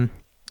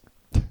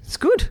 It's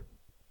good.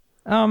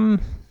 You're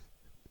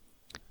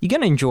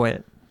gonna enjoy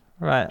it,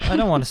 right? I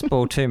don't want to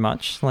spoil too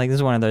much. Like, this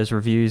is one of those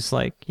reviews,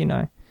 like, you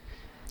don't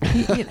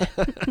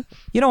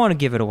want to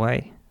give it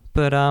away,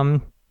 but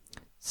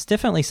it's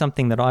definitely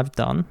something that I've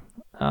done.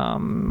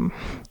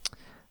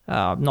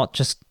 Not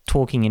just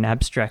talking in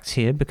abstracts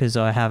here because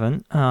I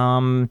haven't.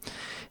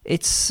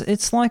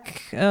 It's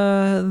like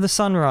the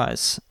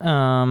sunrise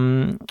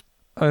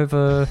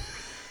over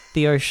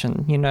the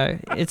ocean.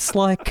 It's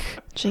like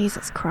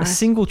Jesus a Christ.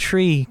 single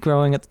tree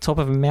growing at the top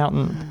of a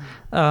mountain.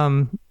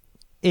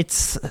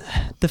 It's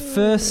the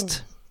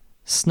first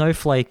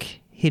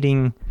snowflake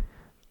hitting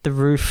the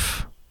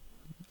roof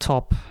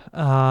top.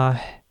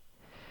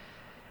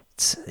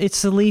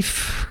 It's a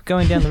leaf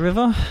going down the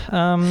river.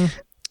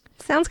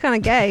 Sounds kind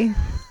of gay.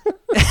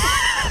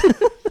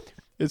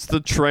 It's the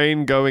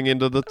train going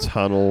into the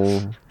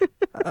tunnel.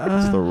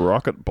 It's the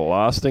rocket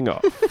blasting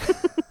off.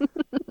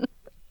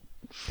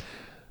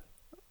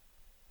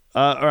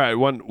 All right.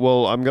 I'm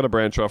going to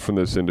branch off from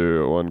this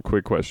into one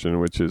quick question,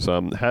 which is,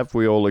 have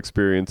we all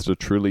experienced a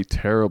truly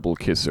terrible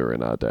kisser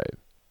in our day?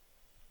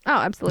 Oh,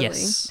 absolutely.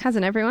 Yes.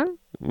 Hasn't everyone?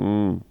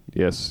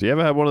 Yes. You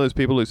ever had one of those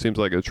people who seems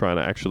like they're trying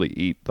to actually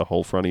eat the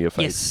whole front of your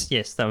face?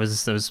 Yes, that was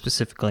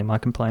specifically my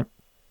complaint.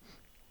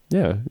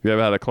 Yeah. You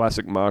ever had a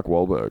classic Mark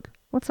Wahlberg?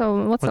 What's a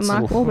Mark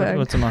Wahlberg?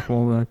 What's a Mark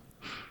Wahlberg?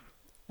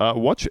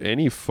 Watch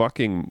any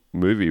fucking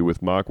movie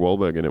with Mark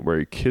Wahlberg in it where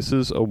he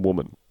kisses a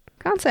woman.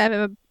 Can't say I've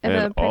ever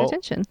And paid all-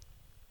 attention.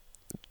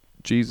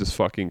 Jesus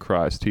fucking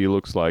Christ. He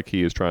looks like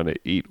he is trying to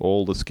eat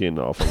all the skin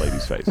off a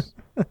lady's face.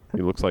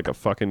 He looks like a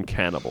fucking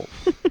cannibal.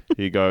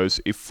 He goes,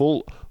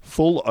 full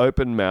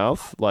open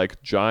mouth, like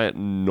giant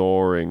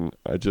gnawing.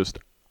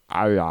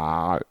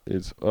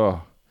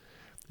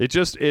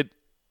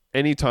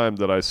 Anytime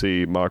that I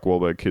see Mark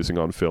Wahlberg kissing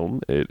on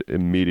film, it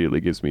immediately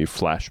gives me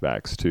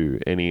flashbacks to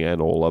any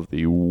and all of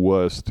the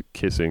worst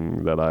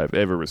kissing that I've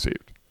ever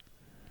received.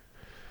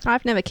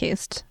 I've never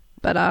kissed,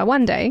 but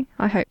one day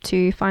I hope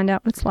to find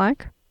out what it's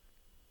like.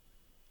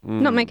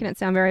 Not making it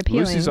sound very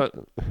appealing.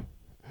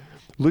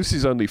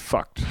 Lucy's only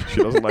fucked.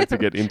 She doesn't like to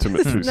get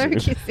intimate too No soon.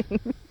 kissing.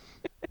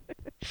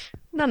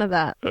 None of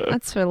that.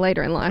 That's for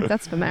later in life.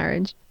 That's for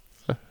marriage.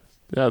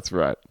 That's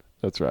right.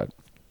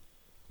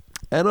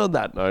 And on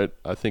that note,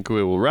 I think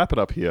we will wrap it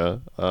up here.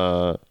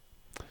 Theo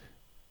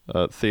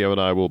and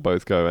I will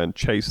both go and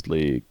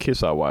chastely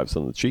kiss our wives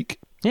on the cheek.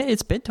 Yeah,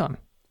 it's bedtime.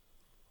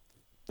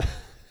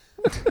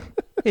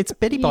 It's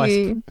Betty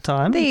Bice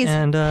time. These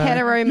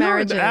hetero You're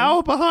marriages. an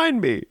hour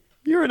behind me.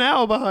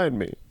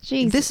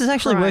 Jesus This is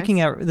actually Christ.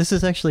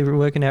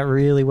 working out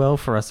really well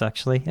for us.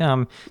 Actually,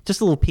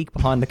 just a little peek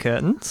behind the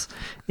curtains.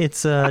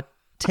 It's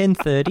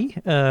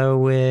 10:30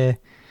 where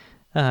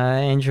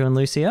Andrew and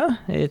Lucy are.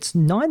 It's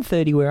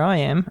 9:30 where I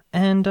am,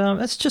 and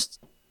it's just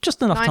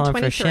enough time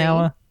for a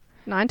shower.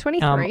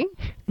 9:23.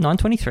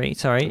 9:23.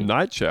 Sorry,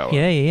 Night shower.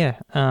 Yeah.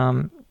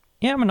 I'm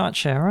a night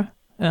shower.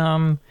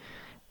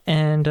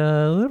 And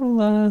a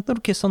little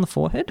kiss on the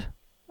forehead,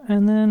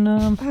 and then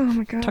Oh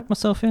my god. tuck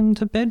myself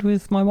into bed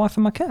with my wife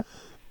and my cat.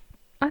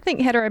 I think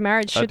hetero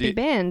marriage should be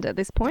banned at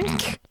this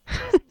point.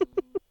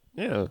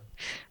 Yeah.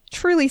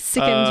 Truly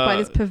sickened by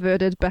this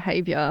perverted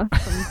behaviour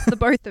from the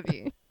both of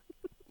you.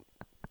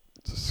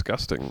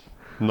 Disgusting.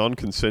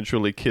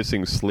 Non-consensually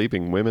kissing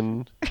sleeping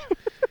women.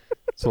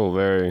 It's all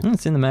very...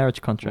 It's in the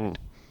marriage contract.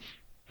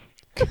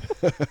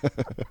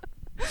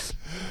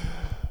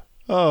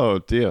 Oh,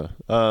 dear.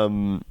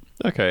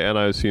 Okay, and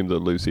I assume that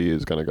Lucy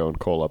is going to go and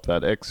call up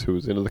that ex who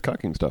was into the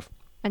cucking stuff.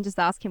 And just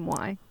ask him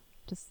why.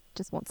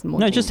 Just want some more.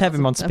 No, just have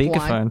him on details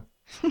of why.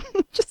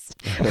 speakerphone Just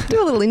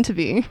do a little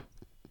interview.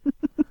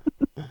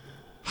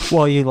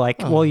 while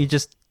you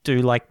just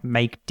do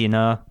make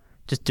dinner,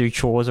 just do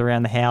chores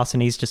around the house,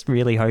 and he's just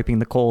really hoping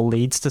the call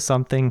leads to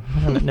something,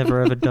 and it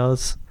never ever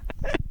does.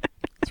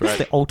 That's right. It's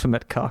the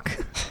ultimate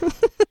cuck.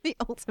 The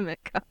ultimate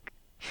cuck.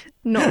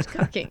 Not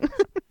cucking.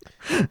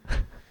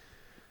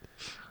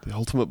 The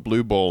ultimate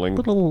blue balling.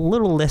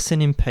 Little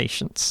lesson in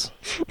patience.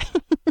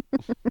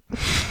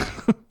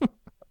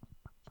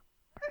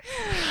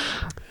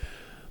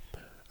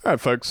 All right,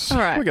 folks. All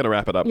right. We're going to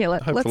wrap it up. Yeah,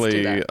 let's do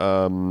hopefully,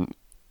 that.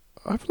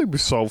 Hopefully we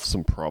solved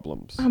some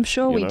problems. I'm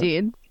sure you we know?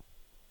 did.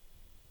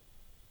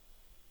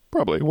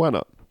 Probably. Why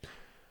not?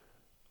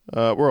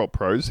 We're all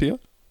pros here.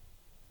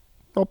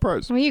 All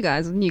pros. Well, you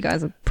guys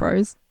are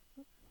pros.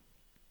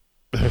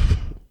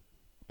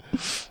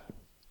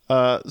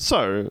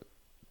 So,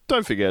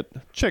 don't forget,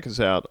 check us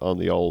out on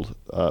the old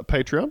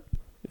Patreon.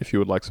 If you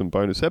would like some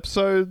bonus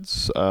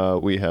episodes,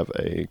 we have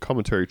a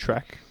commentary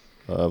track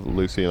of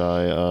Lucy and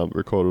I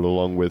recorded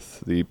along with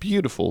the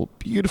beautiful,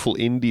 beautiful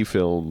indie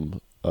film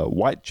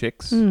White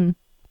Chicks. You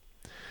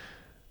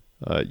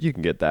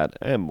can get that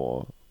and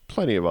more.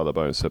 Plenty of other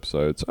bonus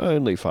episodes,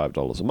 only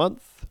 $5 a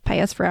month.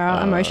 Pay us for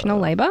our emotional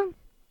labour.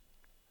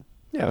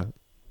 Yeah.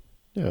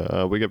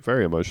 We get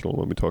very emotional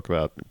when we talk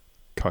about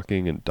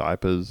cucking and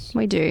diapers.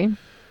 We do.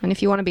 And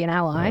if you want to be an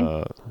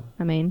ally,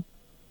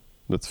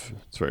 That's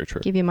very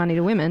true. give your money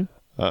to women.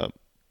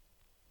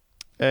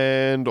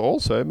 And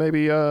also,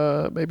 maybe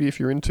if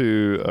you're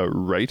into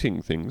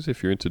rating things,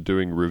 if you're into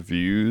doing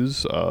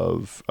reviews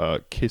of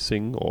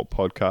kissing or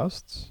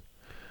podcasts,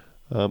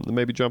 then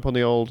maybe jump on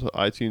the old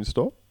iTunes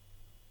store,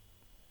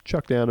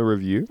 chuck down a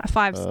review, A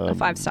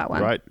 5-star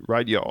one.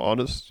 Write your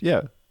honest,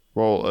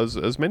 well,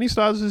 as many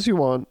stars as you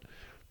want,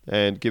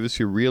 and give us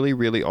your really,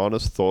 really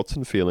honest thoughts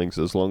and feelings,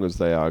 as long as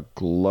they are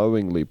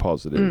glowingly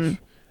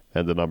positive,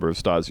 and the number of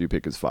stars you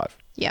pick is 5.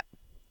 Yep.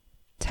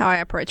 It's how I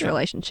approach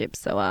relationships.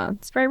 So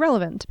it's very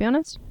relevant, to be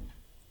honest.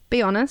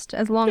 Be honest,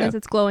 as long as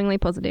it's glowingly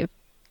positive.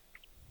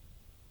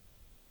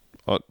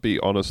 Be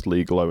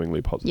honestly,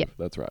 glowingly positive. Yep.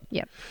 That's right.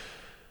 Yep.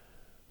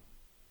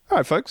 All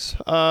right, folks.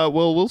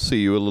 Well, we'll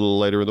see you a little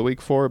later in the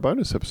week for a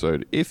bonus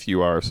episode. If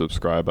you are a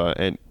subscriber,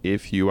 and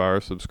if you are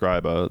a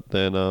subscriber,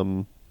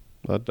 then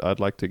I'd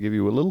like to give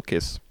you a little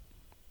kiss.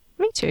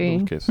 Me A too.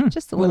 little kiss.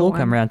 Just a We'll little all one.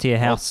 come round to your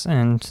house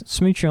and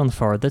smooch you on the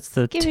forehead. That's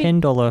the Give me-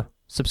 $10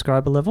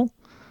 subscriber level.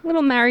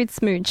 Little married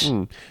smooch.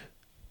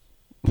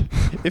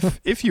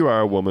 If you are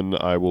a woman,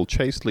 I will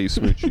chastely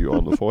smooch you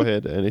on the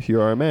forehead, and if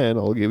you are a man,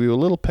 I'll give you a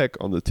little peck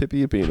on the tip of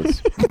your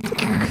penis.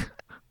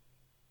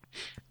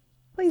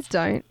 Please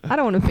don't. I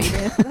don't want to be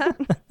there for that.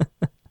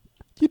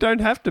 You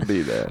don't have to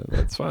be there.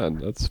 That's fine.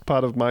 That's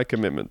part of my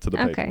commitment to the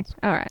Okay. patrons.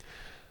 All right.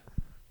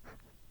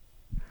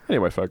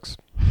 Anyway, folks,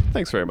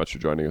 thanks very much for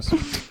joining us.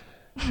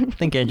 I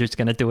think Andrew's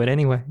going to do it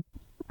anyway.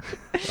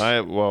 I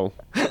have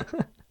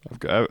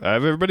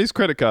everybody's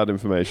credit card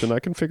information. I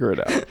can figure it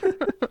out.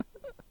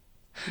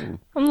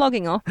 I'm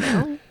logging off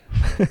now.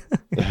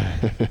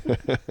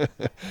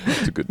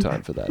 It's a good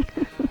time for that.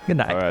 Good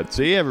night. All right.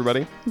 See you,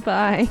 everybody.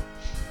 Bye.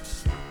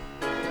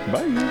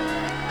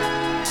 Bye.